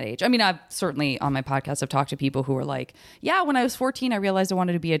being that age. I mean, I've certainly on my podcast, I've talked to people who are like, yeah, when I was 14, I realized I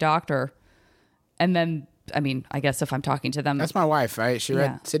wanted to be a doctor. And then, I mean, I guess if I'm talking to them. That's my wife, right? She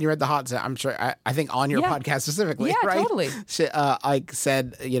Sydney read The Hot Zone. I'm sure, I think on your podcast specifically, right? Yeah, totally. She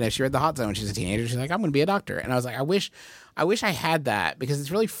said, you know, she read The Hot Zone when she was a teenager. She's like, I'm going to be a doctor. And I was like, I wish I had that, because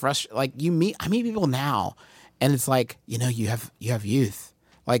it's really frustrating. Like I meet people now, and it's like, you know, you have youth.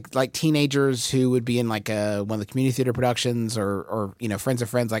 Like teenagers who would be in like one of the community theater productions or you know, friends of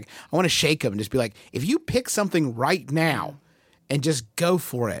friends. Like, I want to shake them and just be like, if you pick something right now and just go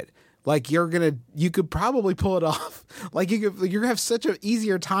for it, like you could probably pull it off. Like you're gonna have such an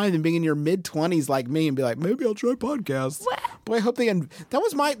easier time than being in your mid-20s like me and be like, maybe I'll try podcasts. What? Boy, I hope that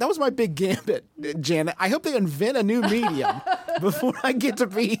was my big gambit, Janet. I hope they invent a new medium before I get to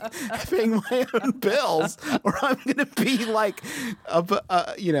be paying my own bills, or I'm gonna be like,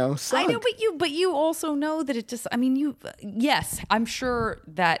 you know, sunk. I know, but you also know that it just. I mean, yes, I'm sure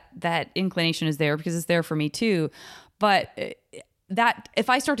that inclination is there because it's there for me too, but. That if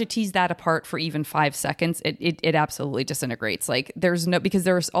I start to tease that apart for even 5 seconds, it absolutely disintegrates. Like because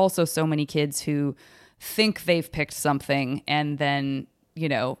there's also so many kids who think they've picked something and then, you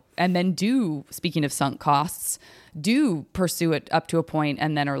know, and then speaking of sunk costs, do pursue it up to a point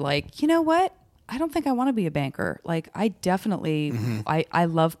and then are like, you know what? I don't think I want to be a banker. Like I definitely, I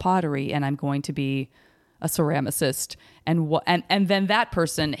love pottery and I'm going to be a ceramicist, and then that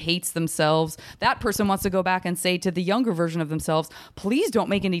person hates themselves. That person wants to go back and say to the younger version of themselves, please don't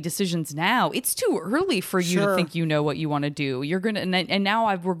make any decisions now. It's too early for you to think you know what you want to do. You're gonna, and now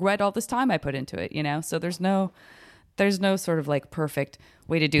I've regret all this time I put into it, you know? So there's no sort of like perfect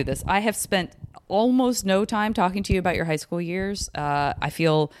way to do this. I have spent almost no time talking to you about your high school years. I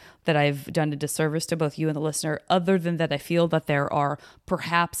feel that I've done a disservice to both you and the listener, other than that I feel that there are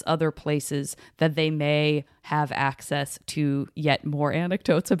perhaps other places that they may have access to yet more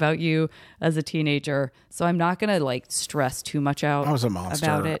anecdotes about you as a teenager. So I'm not going to like stress too much out. I was a monster.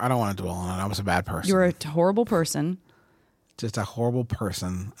 About it. I don't want to dwell on it. I was a bad person. You're a horrible person. Just a horrible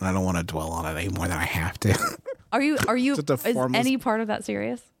person, and I don't want to dwell on it any more than I have to. Are you? Just is any part of that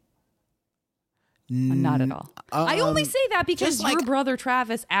serious? Not at all. I only say that because your brother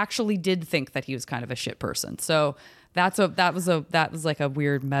Travis actually did think that he was kind of a shit person. So that was like a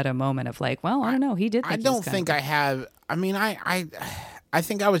weird meta moment of like, well, I don't know. He did. Think I don't think I have. I mean, I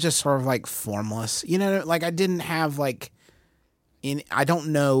think I was just sort of like formless. You know, like I didn't have like. I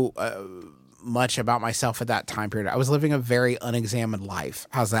don't know much about myself at that time period. I was living a very unexamined life.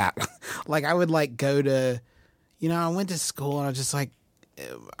 How's that? Like I would like go to, you know, I went to school and I was just like.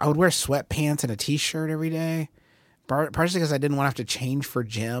 I would wear sweatpants and a t-shirt every day. partially because I didn't want to have to change for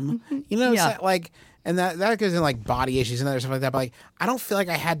gym. You know, Yeah. so, like, and that goes in like body issues and other stuff like that. But like, I don't feel like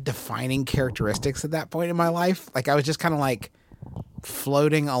I had defining characteristics at that point in my life. Like, I was just kind of like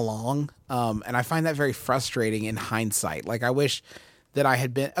floating along, and I find that very frustrating in hindsight. Like, I wish that I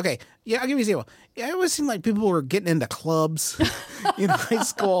had been okay. Yeah, I'll give you an example. Yeah, it always seemed like people were getting into clubs in high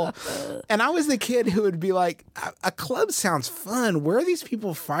school, and I was the kid who would be like, "A club sounds fun. Where are these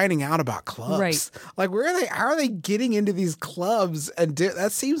people finding out about clubs? Right. Like, where are they? How are they getting into these clubs? And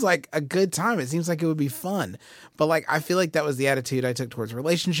that seems like a good time. It seems like it would be fun." But like, I feel like that was the attitude I took towards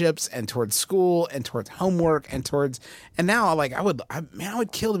relationships and towards school and towards homework and now like I would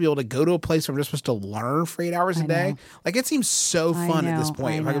kill to be able to go to a place where I'm just supposed to learn for 8 hours a day. Like, it seems so fun at this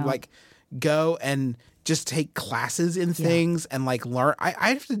point. If I could like go and just take classes in things and like learn. I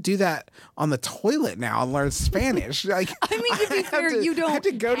have to do that on the toilet now and learn Spanish. Like, I mean, to be fair, you don't I have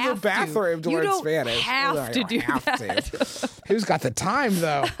to go to the bathroom to you learn don't Spanish. Have to do that. Who's got the time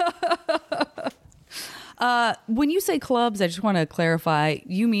though? When you say clubs, I just want to clarify.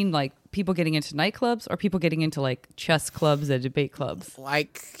 You mean like people getting into nightclubs or people getting into like chess clubs and debate clubs?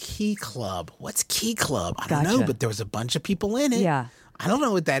 Like Key Club. What's Key Club? I don't know, Gotcha. but there was a bunch of people in it. Yeah. I don't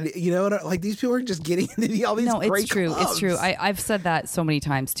know what that is. You know, like these people are just getting into all these great it's true. clubs. It's true. I've said that so many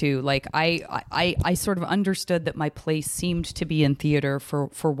times too. Like I sort of understood that my place seemed to be in theater for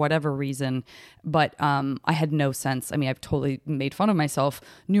whatever reason, but I had no sense. I mean, I've totally made fun of myself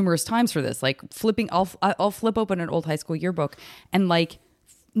numerous times for this. Like I'll flip open an old high school yearbook, and like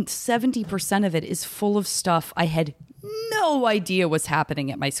 70% of it is full of stuff I had no idea was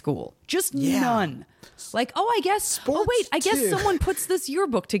happening at my school. Just none. Like, I guess Sports, too. someone puts this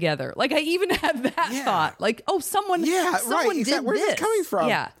yearbook together. Like, I even had that thought. Like, someone did Where's this. this coming from?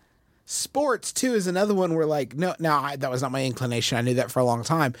 Yeah. Sports too is another one where like that was not my inclination. I knew that for a long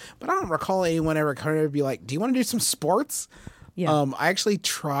time, but I don't recall anyone ever coming to be like, "Do you want to do some sports?" Yeah. I actually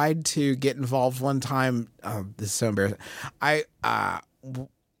tried to get involved one time. This is so embarrassing.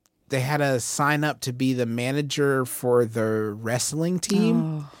 They had to sign up to be the manager for the wrestling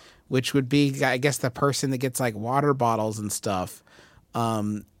team, which would be, I guess, the person that gets like water bottles and stuff.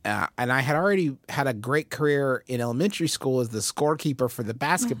 And I had already had a great career in elementary school as the scorekeeper for the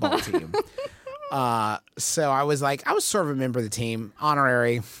basketball team. So I was sort of a member of the team,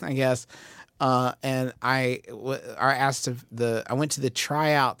 honorary, I guess. And I went to the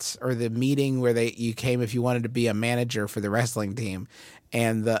tryouts or the meeting where you came if you wanted to be a manager for the wrestling team.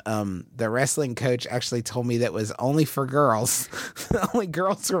 And the wrestling coach actually told me that was only for girls. Only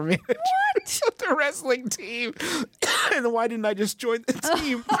girls were managers of the wrestling team. And why didn't I just join the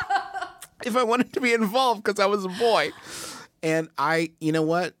team if I wanted to be involved because I was a boy? And you know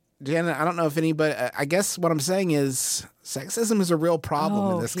what, Janet, I don't know if anybody, I guess what I'm saying is sexism is a real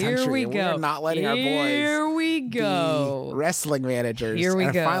problem in this country. Here we and go. We're not letting our boys Here we go. be wrestling managers. Here we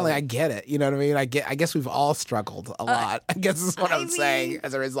and go. Finally, I get it. You know what I mean? I guess we've all struggled a lot. I guess is what I'm saying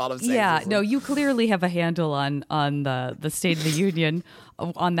as a result of sexism. Yeah, no, you clearly have a handle on the State of the Union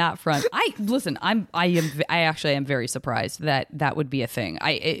on that front. I actually am very surprised that would be a thing.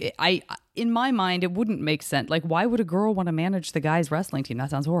 I in my mind, it wouldn't make sense. Like, why would a girl want to manage the guy's wrestling team? That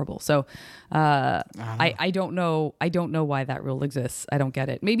sounds horrible. So, I don't know. I don't know why that rule exists. I don't get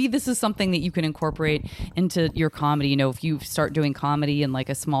it. Maybe this is something that you can incorporate into your comedy. You know, if you start doing comedy in like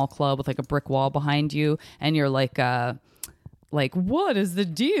a small club with like a brick wall behind you, and you're like, what is the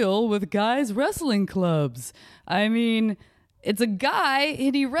deal with guys' wrestling clubs? I mean, it's a guy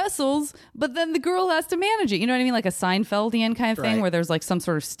and he wrestles, but then the girl has to manage it. You know what I mean? Like a Seinfeldian kind of thing, Right. where there's like some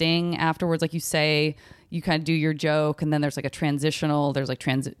sort of sting afterwards. Like you kind of do your joke, and then there's like a transitional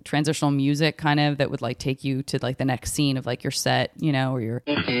music kind of that would like take you to like the next scene of like your set, you know, or your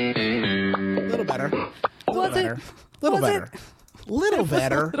A little better. Was it? Little Was better. Little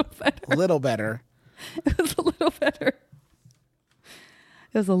better. Little better. It was a little better.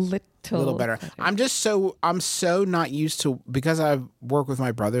 It was a Little better. I'm so not used to, because I work with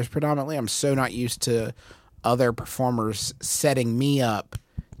my brothers predominantly, I'm so not used to other performers setting me up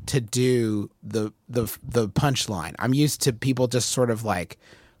to do the punchline. I'm used to people just sort of like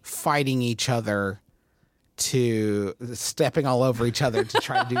fighting each other, to stepping all over each other to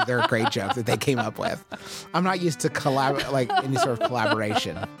try to do their great joke that they came up with. I'm not used to any sort of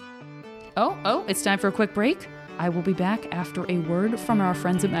collaboration. Oh, it's time for a quick break. I will be back after a word from our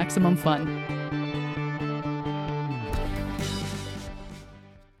friends at Maximum Fun.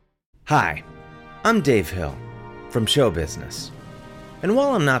 Hi, I'm Dave Hill from Show Business. And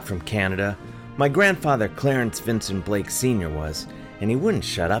while I'm not from Canada, my grandfather Clarence Vincent Blake Sr. was, and he wouldn't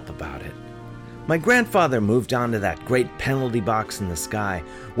shut up about it. My grandfather moved on to that great penalty box in the sky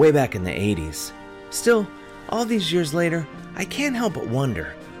way back in the 80s. Still, All these years later, I can't help but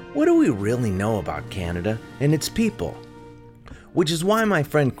wonder, what do we really know about Canada and its people? Which is why my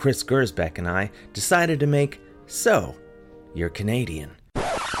friend Chris Gersbeck and I decided to make So, You're Canadian.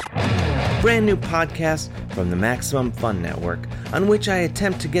 Brand new podcast from the Maximum Fun Network, on which I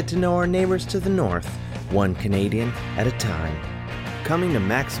attempt to get to know our neighbors to the north, one Canadian at a time. Coming to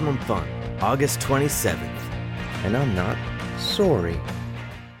Maximum Fun, August 27th. And I'm not sorry.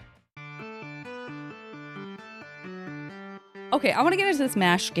 Okay, I want to get into this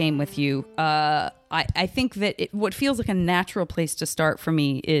MASH game with you. I think that what feels like a natural place to start for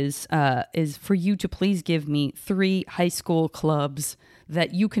me is for you to please give me 3 high school clubs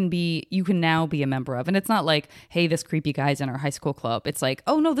that you can now be a member of. And it's not like, hey, this creepy guy's in our high school club. It's like,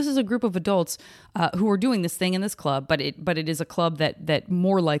 oh no, this is a group of adults who are doing this thing in this club, but it is a club that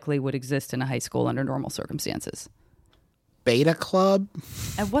more likely would exist in a high school under normal circumstances. Beta Club?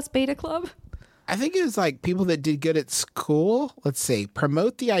 And what's Beta Club? I think it was like people that did good at school. Let's see.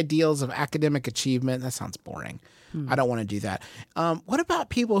 Promote the ideals of academic achievement. That sounds boring. I don't want to do that. What about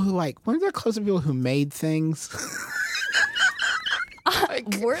people who weren't there close to people who made things?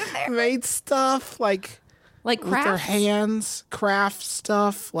 Were there? Made stuff like crafts? with their hands, craft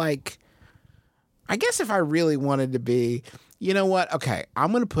stuff. Like, I guess if I really wanted to be, you know what? Okay,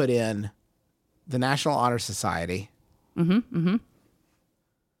 I'm going to put in the National Honor Society. And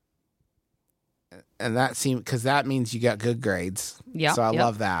that because that means you got good grades. Yeah. So I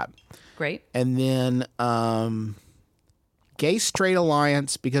love that. Great. And then Gay Straight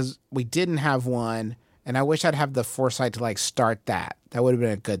Alliance, because we didn't have one, and I wish I'd have the foresight to start that. That would have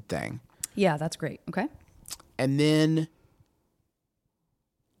been a good thing. Yeah, that's great. Okay. And then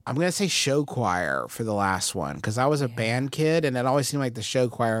I'm going to say show choir for the last one, because I was a band kid, and it always seemed like the show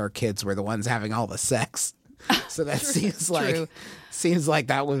choir kids were the ones having all the sex. So that seems like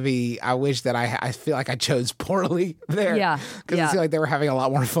that would be. I wish that I feel like I chose poorly there. Yeah, because it seemed like they were having a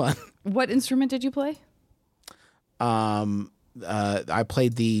lot more fun. What instrument did you play? I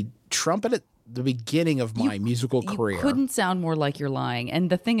played the trumpet at the beginning of my musical career. You couldn't sound more like you're lying.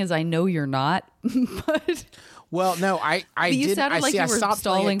 And the thing is, I know you're not. But well, no, I you did. sounded like you were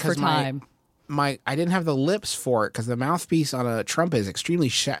stalling for time. I didn't have the lips for it because the mouthpiece on a trumpet is extremely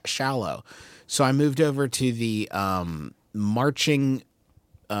shallow. So I moved over to the marching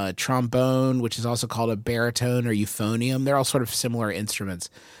trombone, which is also called a baritone or euphonium. They're all sort of similar instruments,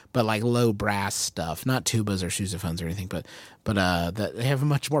 but like low brass stuff, not tubas or sousaphones or anything. But they have a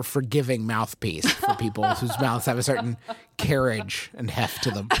much more forgiving mouthpiece for people whose mouths have a certain carriage and heft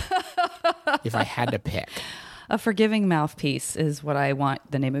to them. If I had to pick. A forgiving mouthpiece is what I want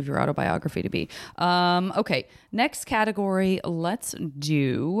the name of your autobiography to be. Okay, next category. Let's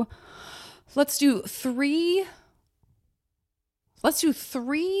do 3. Let's do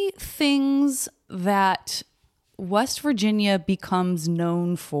 3 things that West Virginia becomes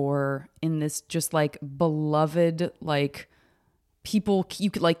known for in this just beloved people.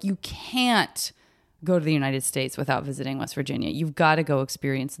 You can't go to the United States without visiting West Virginia. You've got to go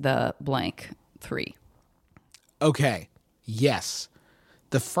experience the blank 3. Okay. Yes.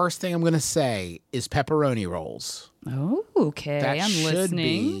 The first thing I'm going to say is pepperoni rolls. Oh, okay. I'm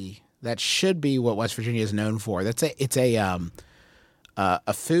listening. That should be what West Virginia is known for. It's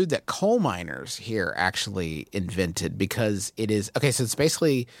a food that coal miners here actually invented because it is okay. So it's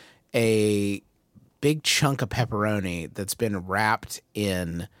basically a big chunk of pepperoni that's been wrapped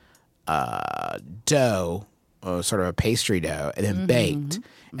in dough, sort of a pastry dough, and then baked.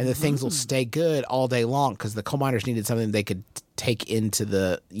 And the things will stay good all day long because the coal miners needed something they could take into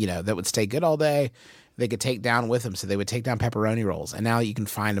that would stay good all day. They could take down with them. So they would take down pepperoni rolls. And now you can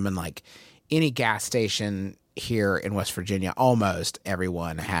find them in any gas station here in West Virginia. Almost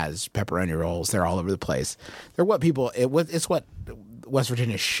everyone has pepperoni rolls. They're all over the place. They're it's what West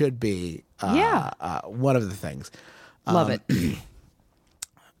Virginia should be. One of the things. Love it.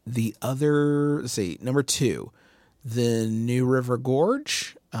 The other, number 2, the New River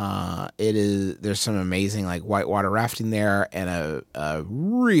Gorge. There's some amazing whitewater rafting there and a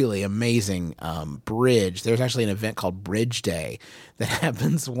really amazing bridge. There's actually an event called Bridge Day that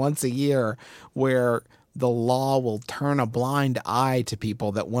happens once a year where the law will turn a blind eye to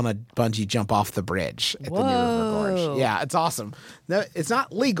people that want to bungee jump off the bridge at the New River Gorge. Yeah, it's awesome. No, it's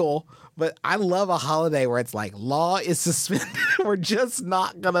not legal, but I love a holiday where it's law is suspended. We're just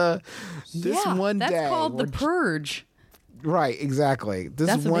not gonna one day. That's called the purge. Right, exactly.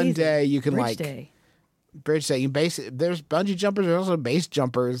 That's one amazing. day you can Bridge Day. Bridge Day. There's bungee jumpers. There's also base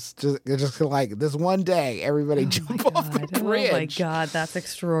jumpers. Just this one day, everybody jump off the bridge. Oh my God, that's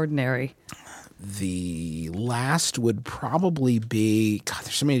extraordinary. the last would probably be, God,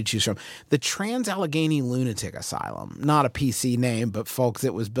 there's so many to choose from. The Trans-Allegheny Lunatic Asylum. Not a PC name, but folks,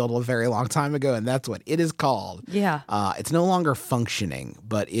 it was built a very long time ago, and that's what it is called. Yeah. It's no longer functioning,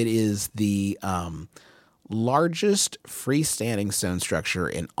 but it is the largest freestanding stone structure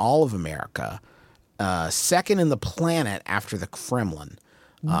in all of America, second in the planet after the Kremlin.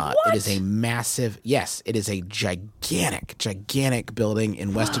 It is a massive, yes, it is a gigantic building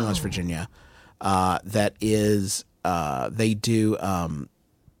in Weston, West Virginia. That is, they do,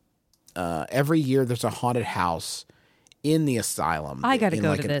 every year there's a haunted house in the asylum. I got to go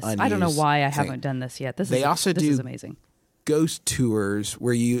like to this. I don't know why I haven't done this yet. This is amazing. Ghost tours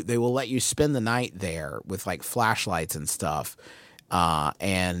where they will let you spend the night there with like flashlights and stuff.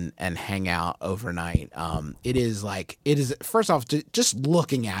 And hang out overnight. It is first off, just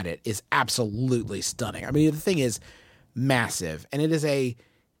looking at it is absolutely stunning. I mean, the thing is massive, and it is a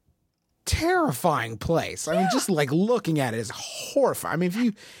terrifying place. I mean, just like looking at it is horrifying. I mean, if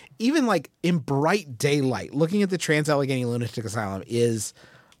you even like in bright daylight, looking at the Trans-Allegheny Lunatic Asylum is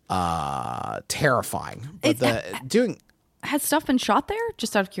terrifying. But has stuff been shot there?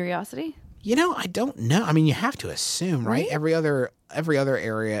 Just out of curiosity. You know, I don't know. I mean, you have to assume, right? Every other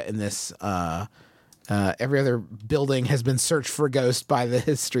area in this, every other building has been searched for ghosts by the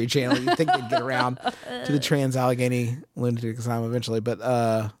History Channel. You'd think they'd get around to the Trans-Allegheny Lunatic Asylum eventually, but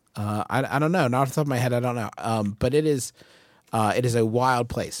I don't know. Not off the top of my head, I don't know. But it is a wild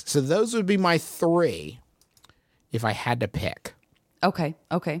place. So those would be my three if I had to pick. Okay.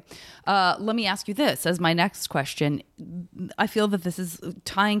 Let me ask you this as my next question. I feel that this is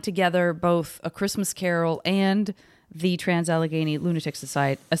tying together both A Christmas Carol and the Trans-Allegheny Lunatic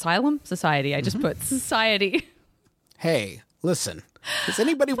Society. I just put society. Hey, listen. Does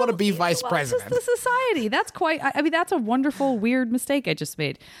anybody want to be vice president? Just the society. That's quite. I mean, that's a wonderful, weird mistake I just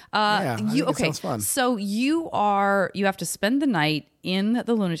made. I think it sounds fun. So you have to spend the night in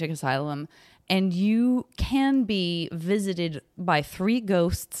the lunatic asylum. And you can be visited by 3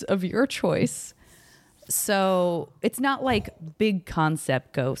 ghosts of your choice. So it's not like big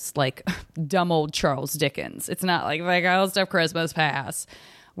concept ghosts like dumb old Charles Dickens. It's not like the Ghost of Christmas Past.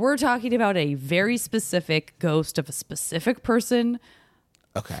 We're talking about a very specific ghost of a specific person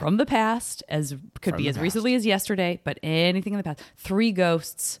from the past, could be as recently as yesterday, but anything in the past. 3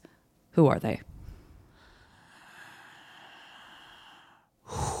 ghosts. Who are they?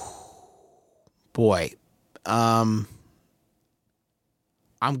 Boy, I'm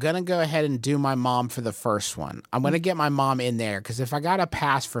going to go ahead and do my mom for the first one. I'm going to get my mom in there because if I got a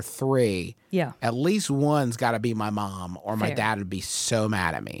pass for 3, at least one's got to be my mom or my dad would be so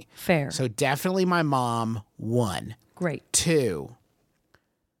mad at me. Fair. So definitely my mom, 1. Great. 2,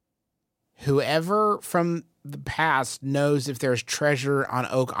 whoever from the past knows if there's treasure on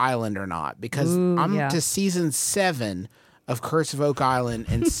Oak Island or not because I'm to season 7 of Curse of Oak Island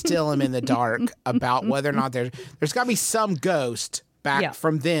and still am in the dark about whether or not there's got to be some ghost back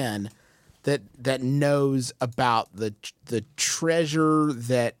from then that knows about the treasure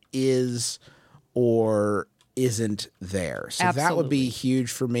that is or isn't there. So that would be huge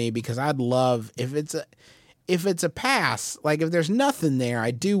for me because I'd love if it's a pass, like if there's nothing there,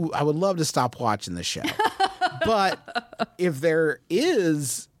 I would love to stop watching the show. But if there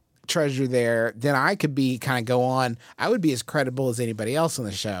is treasure there, then I could be kind of go on. I would be as credible as anybody else on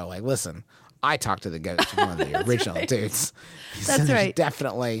the show. Like, listen, I talked to the ghost of one of the original dudes. That's right.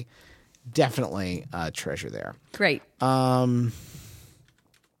 Definitely treasure there. Great. After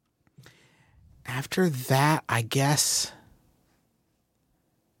that, I guess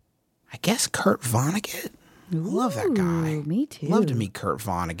Kurt Vonnegut. I love that guy. Me too. Love to meet Kurt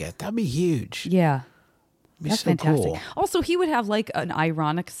Vonnegut. That'd be huge. Yeah. That's so fantastic. Cool. Also, he would have like an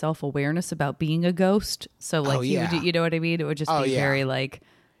ironic self-awareness about being a ghost. So like, he would, you know what I mean? It would just be very like,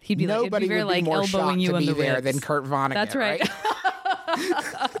 he'd be like, it'd be very like elbowing you in the ribs than Kurt Vonnegut. That's right.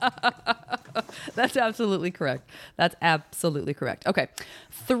 That's absolutely correct. Okay.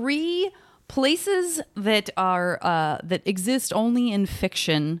 3 places that are that exist only in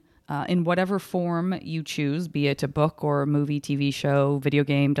fiction. In whatever form you choose, be it a book or a movie, TV show, video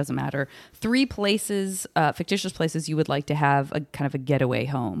game, doesn't matter. 3 places, fictitious places you would like to have a kind of a getaway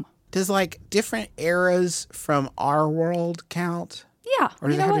home. Does like different eras from our world count? Yeah. Or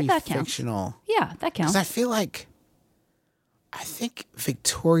does it have to be that fictional? Counts. Yeah, that counts. Because I think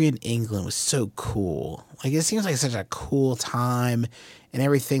Victorian England was so cool. Like it seems like such a cool time and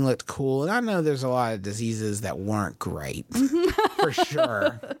everything looked cool. And I know there's a lot of diseases that weren't great. For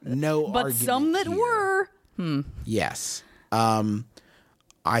sure. No but argument some that here. were. Yes.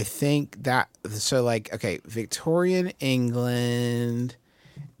 I think that, so like, okay, Victorian England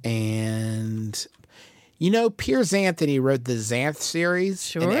And Piers Anthony wrote the Xanth series.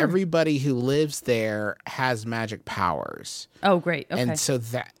 Sure. And everybody who lives there has magic powers. Oh, great. Okay. And so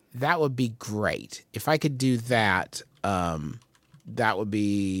that would be great. If I could do that, that would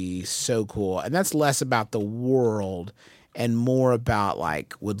be so cool. And that's less about the world and more about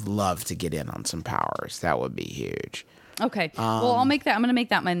would love to get in on some powers. That would be huge. Okay. Well, I'm going to make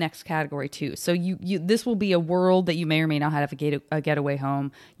that my next category too. So this will be a world that you may or may not have a getaway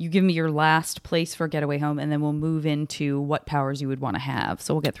home. You give me your last place for a getaway home, and then we'll move into what powers you would want to have.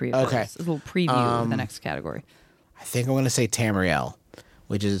 So we'll get 3 of those. A little preview of the next category. I think I'm going to say Tamriel,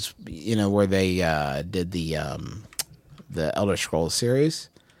 which is where they did the Elder Scrolls series.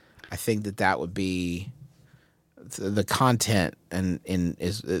 I think that would be the content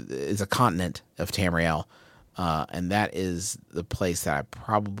is a continent of Tamriel. And that is the place that I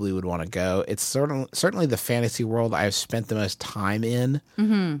probably would want to go. It's certainly the fantasy world I've spent the most time in.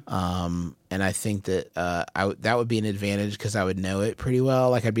 Mm-hmm. And I think that that would be an advantage because I would know it pretty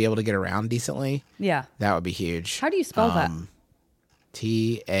well. I'd be able to get around decently. Yeah. That would be huge. How do you spell that?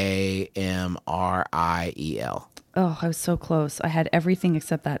 Tamriel. Oh, I was so close. I had everything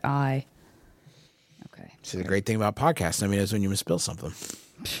except that I. Okay. See, the great thing about podcasts, is when you misspell something.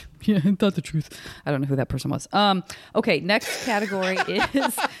 Yeah, that's the truth. I don't know who that person was. Okay, next category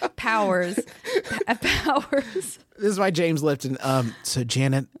is powers. Powers. This is by James Lipton. So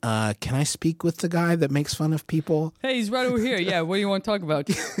Janet, can I speak with the guy that makes fun of people? Hey, he's right over here. Yeah, what do you want to talk about?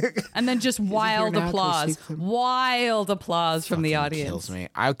 And then just wild applause. Wild applause from the audience. Kills me.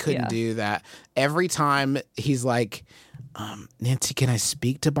 I couldn't do that. Every time he's like, Nancy, can I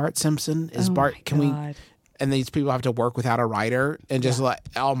speak to Bart Simpson? Can we? And these people have to work without a writer and just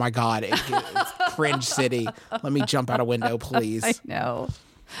oh my God, it's cringe city. Let me jump out a window, please. I know.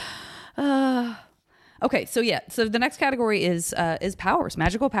 Okay, so the next category is powers,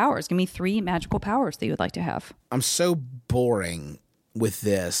 magical powers. Give me 3 magical powers that you would like to have. I'm so boring with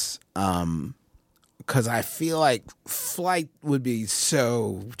this because I feel like flight would be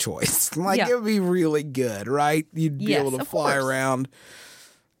so choice. It would be really good, right? You'd be able to fly around.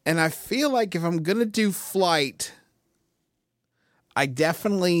 And I feel like if I'm going to do flight, if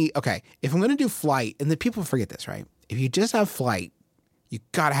I'm going to do flight, and the people forget this, right? If you just have flight, you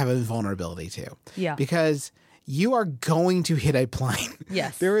got to have invulnerability too. Yeah. Because you are going to hit a plane.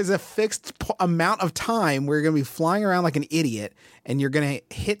 Yes. There is a fixed amount of time where you're going to be flying around like an idiot and you're going to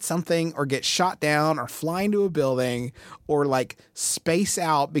hit something or get shot down or fly into a building or space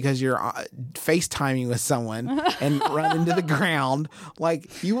out because you're FaceTiming with someone and run into the ground.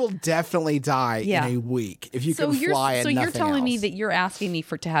 You will definitely die in a week if you can fly and nothing else. So you're telling me that you're asking me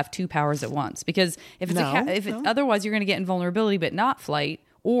to have 2 powers at once because otherwise you're going to get invulnerability but not flight.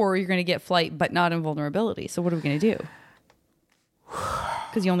 Or you're going to get flight, but not invulnerability. So what are we going to do?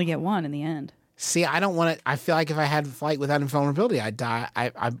 Because you only get 1 in the end. See, I don't want to. I feel like if I had flight without invulnerability, I'd die.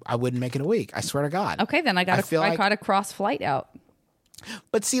 I wouldn't make it a week. I swear to God. Okay, then I got to cross flight out.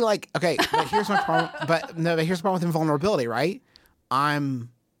 But see, okay, but here's my problem. But here's the problem with invulnerability, right?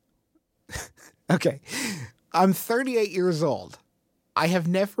 I'm 38 years old. I have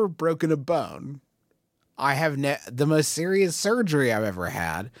never broken a bone. I have the most serious surgery I've ever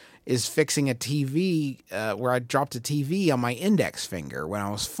had is fixing a TV where I dropped a TV on my index finger when I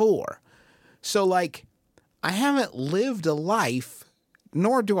was 4. So I haven't lived a life,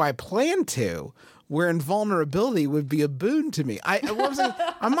 nor do I plan to, where invulnerability would be a boon to me. I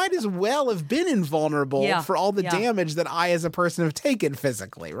might as well have been invulnerable for all the damage that I as a person have taken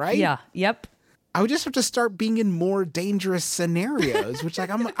physically, right? Yeah. Yep. I would just have to start being in more dangerous scenarios, which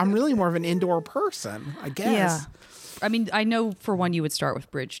I'm really more of an indoor person, I guess. Yeah. I know for one you would start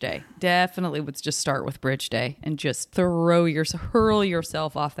with Bridge Day. Definitely would just start with Bridge Day and just hurl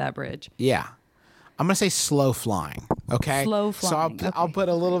yourself off that bridge. Yeah. I'm going to say slow flying, okay? Slow flying. So I'll put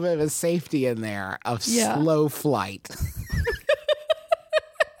a little bit of a safety in there of slow flight.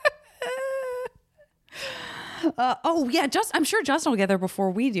 I'm sure Justin will get there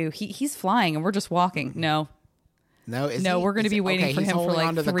before we do. He's flying and we're just walking. No, we're going to be waiting for him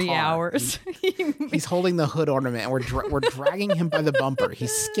for 3 hours. He's holding the hood ornament and we're dragging him by the bumper.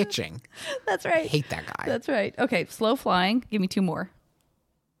 He's skitching. That's right. I hate that guy. That's right. Okay, slow flying. Give me 2 more.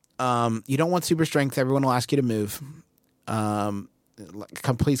 You don't want super strength. Everyone will ask you to move.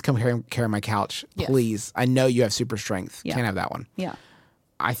 Please come carry my couch. Please. Yes. I know you have super strength. Yeah. Can't have that one. Yeah.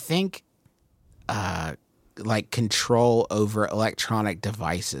 I think control over electronic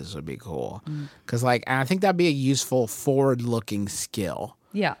devices would be cool. Because I think that'd be a useful forward-looking skill.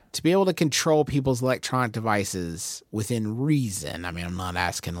 Yeah. To be able to control people's electronic devices within reason. I mean, I'm not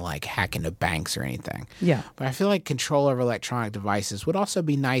asking to like hack into banks or anything. Yeah. But I feel like control over electronic devices would also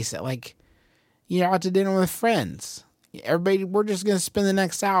be nice at like, out to dinner with friends. Everybody, we're just going to spend the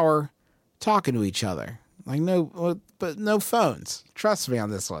next hour talking to each other. Like but no phones. Trust me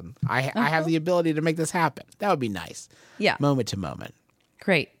on this one. I have the ability to make this happen. That would be nice. Yeah. Moment to moment.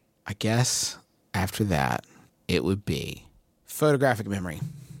 Great. I guess after that, it would be photographic memory.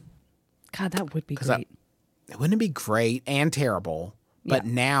 God, that would be great. Wouldn't it be great and terrible? But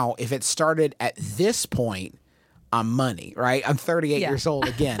now, if it started at this point, I'm money, right? I'm 38 years old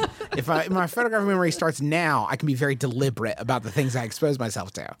again. If my photographic memory starts now, I can be very deliberate about the things I expose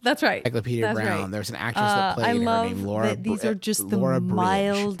myself to. That's right. Encyclopedia Brown. Right. There's an actress that played her named Laura. That these are just Laura the Bridge,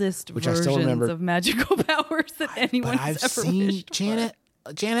 mildest which I still remember. versions of magical powers that anyone has ever wished for.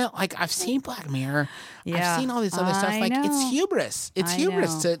 Janet, like I've seen Black Mirror. Yeah, I've seen all this other stuff. Like it's hubris. It's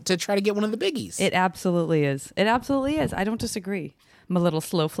hubris to try to get one of the biggies. It absolutely is. It absolutely is. I don't disagree. I'm a little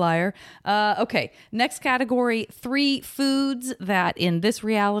slow flyer. Okay, next category, 3 foods that in this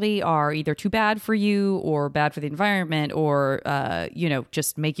reality are either too bad for you or bad for the environment or,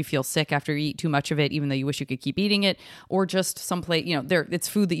 just make you feel sick after you eat too much of it, even though you wish you could keep eating it, or just someplace, it's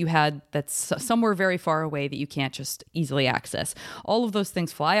food that you had that's somewhere very far away that you can't just easily access. All of those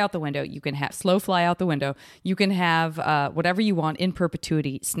things fly out the window. You can have slow fly out the window. You can have whatever you want in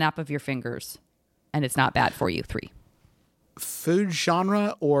perpetuity, snap of your fingers, and it's not bad for you. 3. Food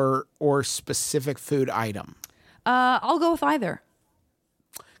genre or specific food item? I'll go with either.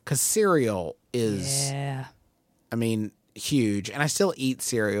 Because cereal is, huge, and I still eat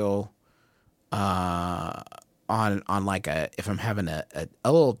cereal. On like if I'm having a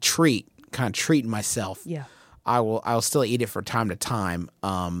little treat, kind of treating myself. Yeah, I'll still eat it from time to time.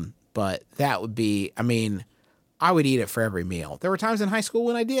 But that would be, I would eat it for every meal. There were times in high school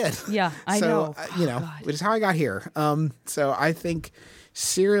when I did. Yeah, I know. Which is how I got here. So I think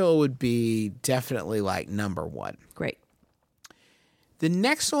cereal would be definitely like number 1. Great. The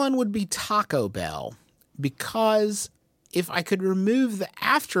next one would be Taco Bell, because if I could remove the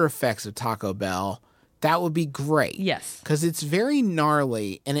after effects of Taco Bell, that would be great. Yes. Because it's very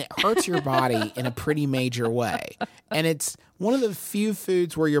gnarly and it hurts your body in a pretty major way. And it's one of the few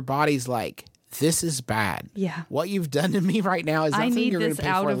foods where your body's like, this is bad. Yeah. What you've done to me right now is something you're going to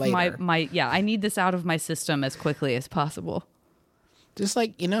pay for later. I need this out of my system as quickly as possible. Just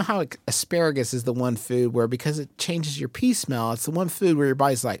like, how asparagus is the one food where because it changes your pee smell, it's the one food where your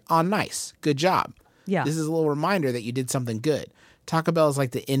body's like, oh, nice. Good job. Yeah. This is a little reminder that you did something good. Taco Bell is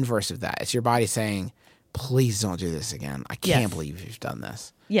like the inverse of that. It's your body saying, please don't do this again. I can't believe you've done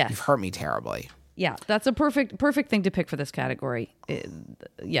this. Yes. You've hurt me terribly. Yeah, that's a perfect thing to pick for this category.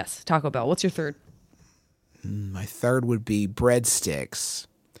 Yes, Taco Bell. What's your 3rd? My 3rd would be breadsticks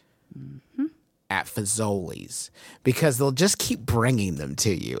at Fazoli's, because they'll just keep bringing them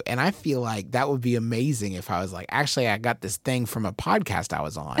to you. And I feel like that would be amazing if I was like, actually, I got this thing from a podcast I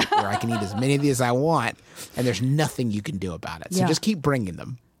was on where I can eat as many of these as I want, and there's nothing you can do about it. So just keep bringing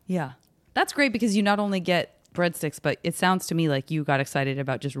them. Yeah, that's great because you not only get breadsticks, but it sounds to me like you got excited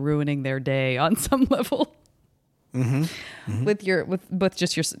about just ruining their day on some level. With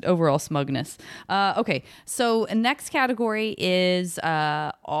just your overall smugness. Okay, so next category is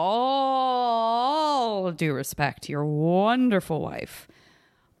all due respect to your wonderful wife,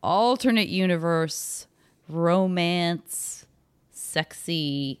 alternate universe, romance,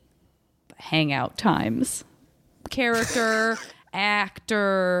 sexy hangout times, character,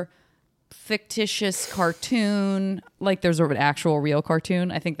 actor, fictitious cartoon, like there's an actual real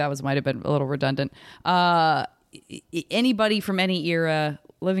cartoon. I think that might have been a little redundant. Anybody from any era,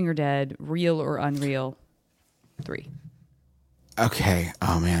 living or dead, real or unreal. 3. Okay.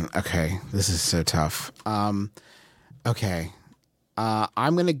 Oh man. Okay. This is so tough. Okay.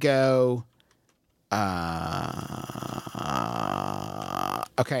 I'm gonna go.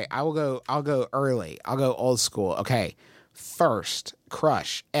 Okay. I'll go early. I'll go old school. Okay. First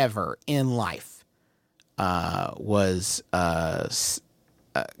crush ever in life was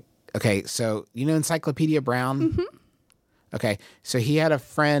okay, so Encyclopedia Brown? Mm-hmm. Okay, so he had a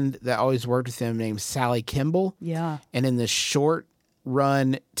friend that always worked with him named Sally Kimball. Yeah. And in the short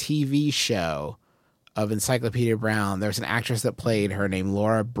run TV show of Encyclopedia Brown, there's an actress that played her named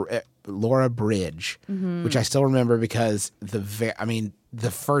Laura Bridge, which I still remember because the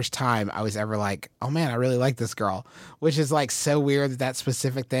first time I was ever like, oh man, I really like this girl, which is like so weird that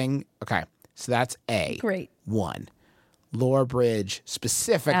specific thing. Okay, so that's A. Great. 1. Laura Bridge,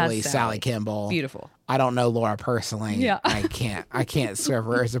 specifically As Sally Kimball. Beautiful. I don't know Laura personally. Yeah. I can't swear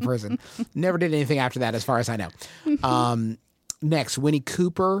for her as a person. Never did anything after that as far as I know. Next, Winnie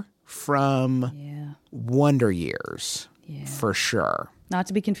Cooper from Wonder Years, for sure. Not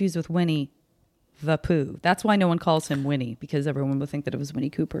to be confused with Winnie the Pooh. That's why no one calls him Winnie, because everyone would think that it was Winnie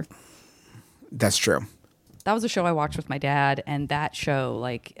Cooper. That's true. That was a show I watched with my dad, and that show,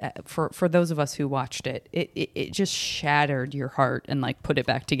 like, for those of us who watched it, it just shattered your heart and like put it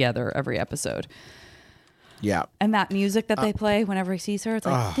back together every episode. Yeah. And that music that they play whenever he sees her, it's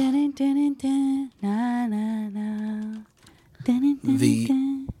like dun, dun, dun, dun, na, na, na. Dun, dun,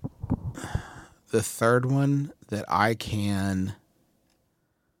 dun. The third one that I can,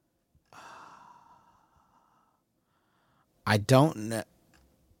 I don't know,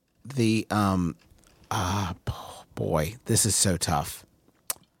 the boy, this is so tough.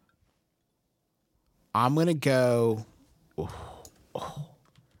 I'm gonna go. Oh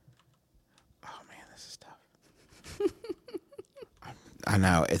man, this is tough. I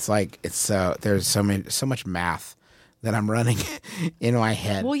know, it's like there's so much math that I'm running in my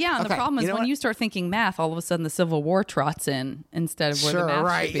head. Well, yeah, and the problem is when you start thinking math, all of a sudden the Civil War trots in instead of where the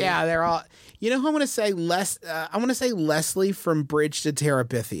math should be. Yeah, they're all. You know who I'm going to say? I'm going to say Leslie from Bridge to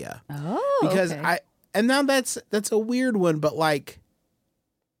Terabithia. Oh, because okay. and now that's a weird one, but like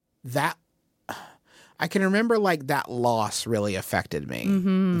that, I can remember like that loss really affected me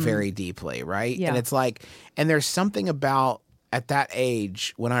very deeply, right? Yeah. And it's like, and there's something about at that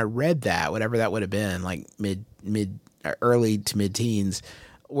age when I read that, whatever that would have been, like early to mid teens,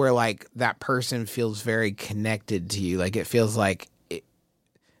 where like that person feels very connected to you. Like it feels like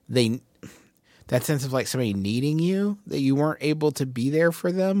that sense of like somebody needing you, that you weren't able to be there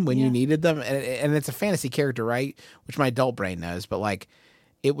for them when you needed them. And it's a fantasy character, right? Which my adult brain knows, but like,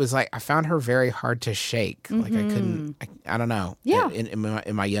 it was like, I found her very hard to shake. Like I couldn't, I don't know. Yeah.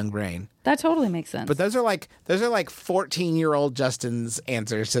 In my young brain. That totally makes sense. But those are like 14-year-old Justin's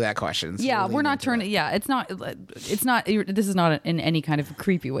answers to that question. So yeah, we're not turning. Yeah, it's not. This is not in any kind of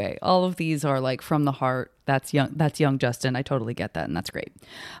creepy way. All of these are like from the heart. That's young Justin. I totally get that, and that's great.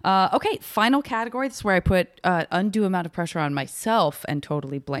 Okay, final category. This is where I put undue amount of pressure on myself and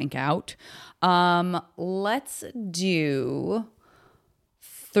totally blank out. Let's do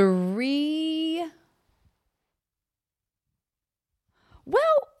 3.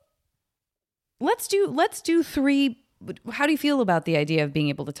 Well, let's do 3. How do you feel about the idea of being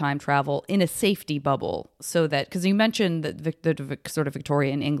able to time travel in a safety bubble? So that, because you mentioned the sort of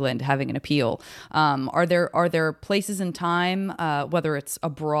Victorian England having an appeal. Are there places in time, whether it's a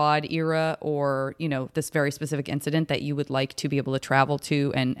broad era or this very specific incident, that you would like to be able to travel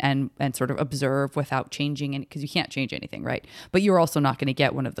to and sort of observe without changing any? Because you can't change anything, right? But you're also not going to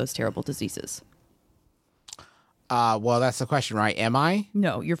get one of those terrible diseases. Well, that's the question, right? Am I?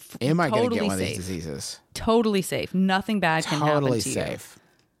 No, you're Am I totally going to get one safe. of these diseases? Totally safe. Nothing bad can happen to you. Totally safe.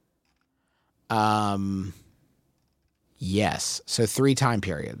 Yes. So 3 time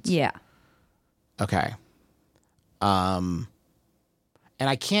periods. Yeah. Okay. And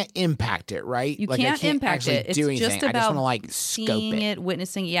I can't impact it, right? You like, can't I can't impact actually it. It's do anything. just I just about want to like scope seeing it,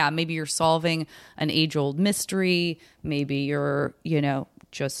 witnessing. Yeah, maybe you're solving an age-old mystery. Maybe you're,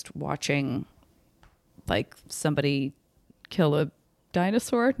 just watching like somebody kill a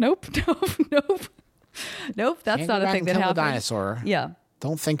dinosaur. Nope. That's Can't not go a back thing and that kill happens. a dinosaur. Yeah.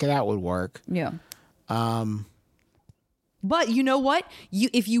 Don't think that would work. Yeah. But you know what?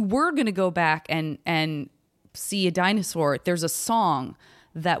 If you were going to go back and see a dinosaur, there's a song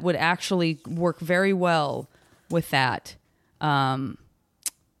that would actually work very well with that. For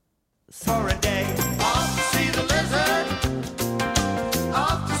a day, off to see the lizard.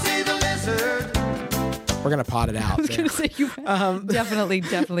 Off to see the lizard. We're gonna pot it out. I was going to say you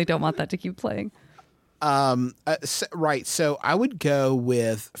definitely don't want that to keep playing. Right. So I would go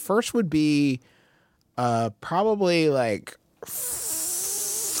with first would be probably like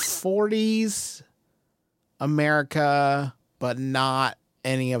 40s America, but not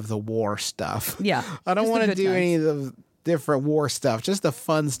any of the war stuff. Yeah, I don't just the want to good do times. any of the different war stuff. Just the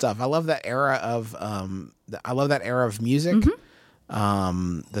fun stuff. I love that era of music.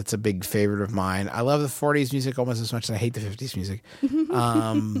 That's a big favorite of mine. I love the 40s music almost as much as I hate the 50s music.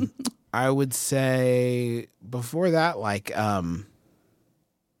 I would say before that, like,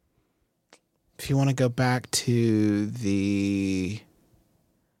 if you want to go back to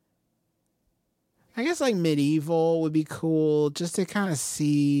I guess like medieval would be cool, just to kind of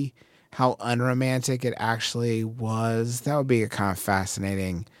see how unromantic it actually was. That would be a kind of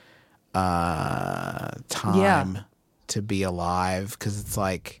fascinating time to be alive, because it's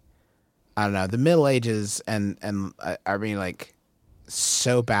like, I don't know, the Middle Ages and I mean, like,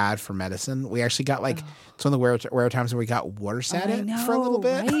 so bad for medicine. We actually got like it's one of the rare times where we got worse at it for a little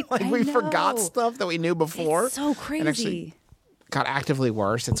bit. Right? Like we forgot stuff that we knew before. It's so crazy. And actually got actively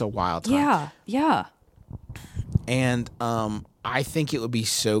worse. It's a wild time. Yeah, yeah. And I think it would be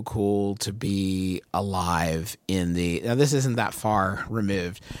so cool to be alive in the. Now, this isn't that far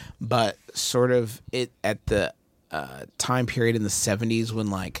removed, but sort of it at the time period in the 70s when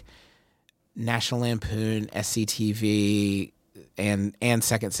like National Lampoon, SCTV, and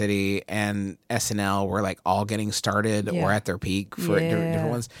Second City and SNL were like all getting started or at their peak for different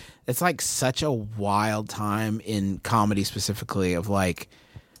ones. It's like such a wild time in comedy specifically of like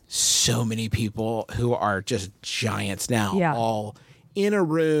so many people who are just giants now, all in a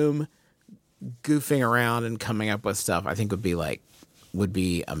room goofing around and coming up with stuff. I think would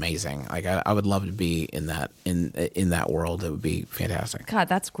be amazing. Like I would love to be in that world. It would be fantastic. God,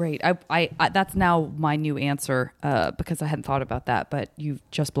 that's great. I that's now my new answer because I hadn't thought about that, but you've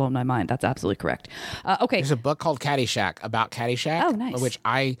just blown my mind. That's absolutely correct. Okay. There's a book called Caddyshack about Caddyshack. Oh, nice. Which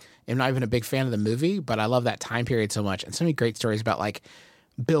I am not even a big fan of the movie, but I love that time period so much. And so many great stories about like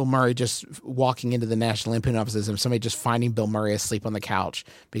Bill Murray just walking into the National Lampoon offices and somebody just finding Bill Murray asleep on the couch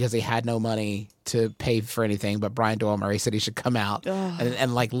because he had no money to pay for anything. But Brian Doyle Murray said he should come out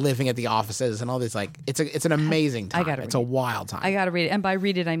and like living at the offices and all this. Like it's an amazing time. It's a wild time. I got to read it. And by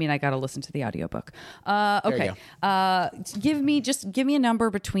read it, I mean I got to listen to the audiobook. Okay. Give me a number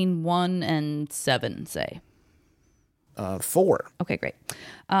between 1 and 7, say. 4. Okay, great.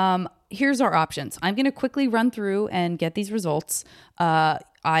 Here's our options. I'm going to quickly run through and get these results.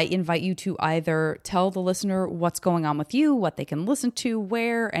 I invite you to either tell the listener what's going on with you, what they can listen to,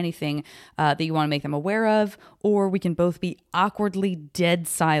 where, anything that you want to make them aware of, or we can both be awkwardly dead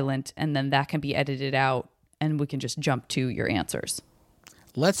silent, and then that can be edited out, and we can just jump to your answers.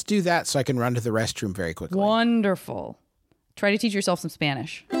 Let's do that so I can run to the restroom very quickly. Wonderful. Try to teach yourself some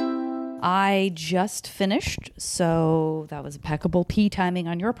Spanish. I just finished, so that was impeccable pee timing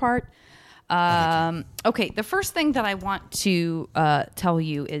on your part. Okay, the first thing that I want to tell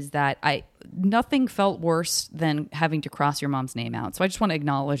you is that nothing felt worse than having to cross your mom's name out. So I just want to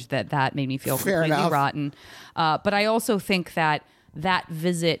acknowledge that made me feel completely rotten. But I also think that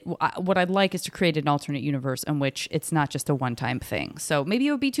visit, what I'd like is to create an alternate universe in which it's not just a one-time thing. So maybe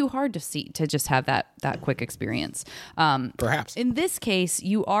it would be too hard to just have that quick experience. Perhaps. In this case,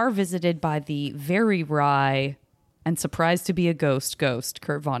 you are visited by the very wry and surprised to be a ghost,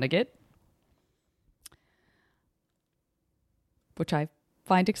 Kurt Vonnegut, which I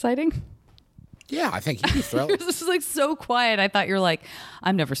find exciting. Yeah, I think you'd be thrilled. This is like so quiet. I thought you're like,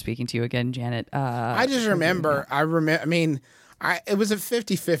 I'm never speaking to you again, Janet. I just remember, I mean, it was a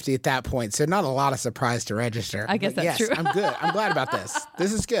 50-50 at that point, so not a lot of surprise to register. I guess that's true. I'm good. I'm glad about this.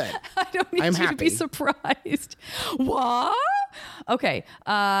 This is good. I don't need you to be surprised. What? Okay.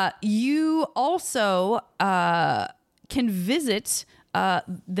 You also can visit the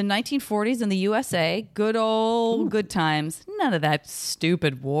 1940s in the USA. Good times. None of that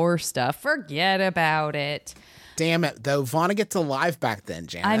stupid war stuff. Forget about it. Damn it, though. Vonnegut's alive back then,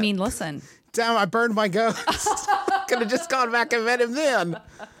 Janet. I mean, listen. Damn, I burned my ghost. Could have just gone back and met him then.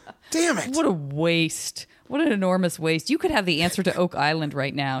 Damn it. What a waste. What an enormous waste. You could have the answer to Oak Island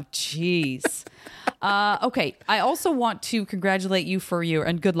right now. Jeez. Okay. I also want to congratulate you for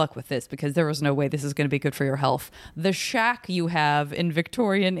and good luck with this, because there is no way this is going to be good for your health. The shack you have in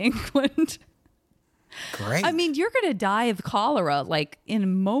Victorian England. Great. I mean, you're going to die of cholera like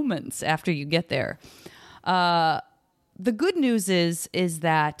in moments after you get there. The good news is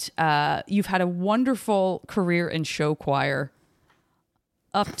that you've had a wonderful career in show choir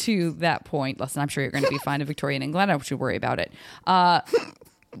up to that point. Listen, I'm sure you're going to be fine in Victorian England. I don't want you to worry about it.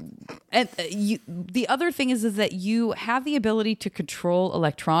 And the other thing is that you have the ability to control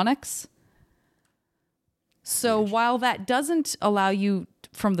electronics. So while that doesn't allow you,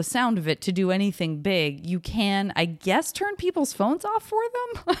 from the sound of it, to do anything big, you can, I guess, turn people's phones off for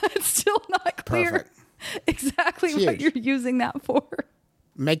them. It's still not clear. Perfect. Exactly what you're using that for.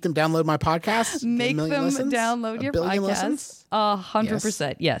 Make them download my podcast. Make them listens? download your billion podcast. Listens?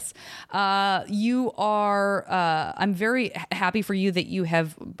 100%. Yes. You are. I'm very happy for you that you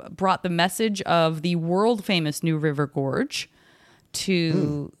have brought the message of the world famous New River Gorge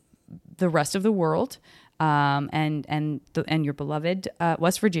to the rest of the world, and your beloved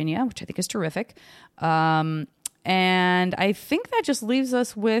West Virginia, which I think is terrific. And I think that just leaves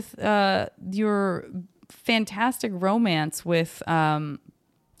us with your fantastic romance with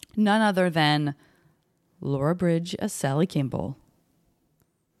none other than Laura Bridge as Sally Kimball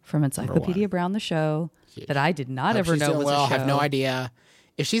from Encyclopedia Brown, the show that I did not ever know was a show. I have no idea.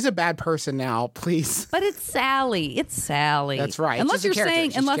 If she's a bad person now, please. But it's Sally. It's Sally. That's right. It's Unless just a you're character. saying,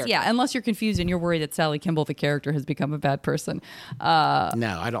 It's just a character. unless you're confused and you're worried that Sally Kimball, the character, has become a bad person. No,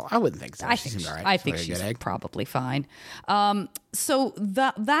 I don't. I wouldn't think so. I She think seemed all right. I She's think a very she's good egg. probably fine. So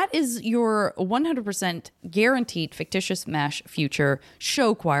that is your 100% guaranteed fictitious MASH future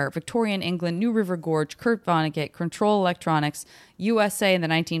show choir, Victorian England, New River Gorge, Kurt Vonnegut, Control Electronics, USA in the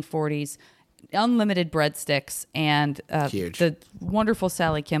 1940s, unlimited breadsticks, and Huge. the wonderful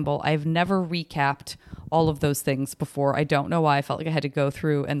Sally Kimball. I've never recapped all of those things before. I don't know why. I felt like I had to go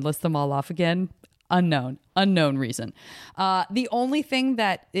through and list them all off again. Unknown reason. The only thing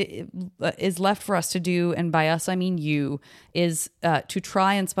that is left for us to do, and by us I mean you, is to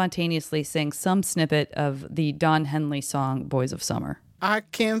try and spontaneously sing some snippet of the Don Henley song "Boys of Summer." I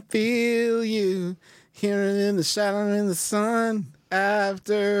can feel you here in the shadow in the sun.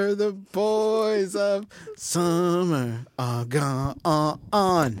 After the boys of summer are gone.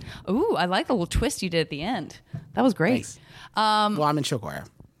 Ooh, I like the little twist you did at the end. That was great. Thanks. Well, I'm in show choir.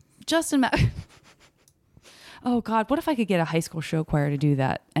 Justin, oh God, what if I could get a high school show choir to do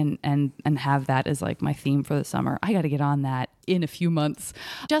that and have that as like my theme for the summer? I got to get on that in a few months.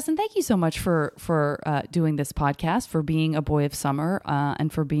 Justin, thank you so much for doing this podcast, for being a boy of summer,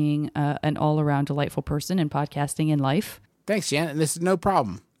 and for being an all around delightful person in podcasting in life. Thanks, Jan. And this is no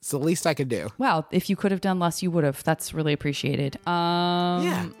problem. It's the least I could do. Wow, if you could have done less, you would have. That's really appreciated.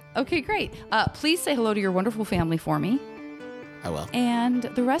 Yeah. Okay, great. Please say hello to your wonderful family for me. I will. And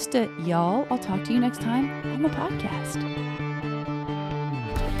the rest of y'all, I'll talk to you next time on the podcast.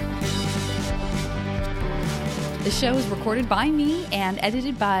 The show is recorded by me and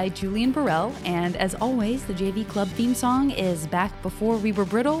edited by Julian Burrell. And as always, the JV Club theme song is Back Before We Were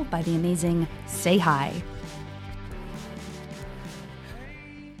Brittle by the amazing Say Hi.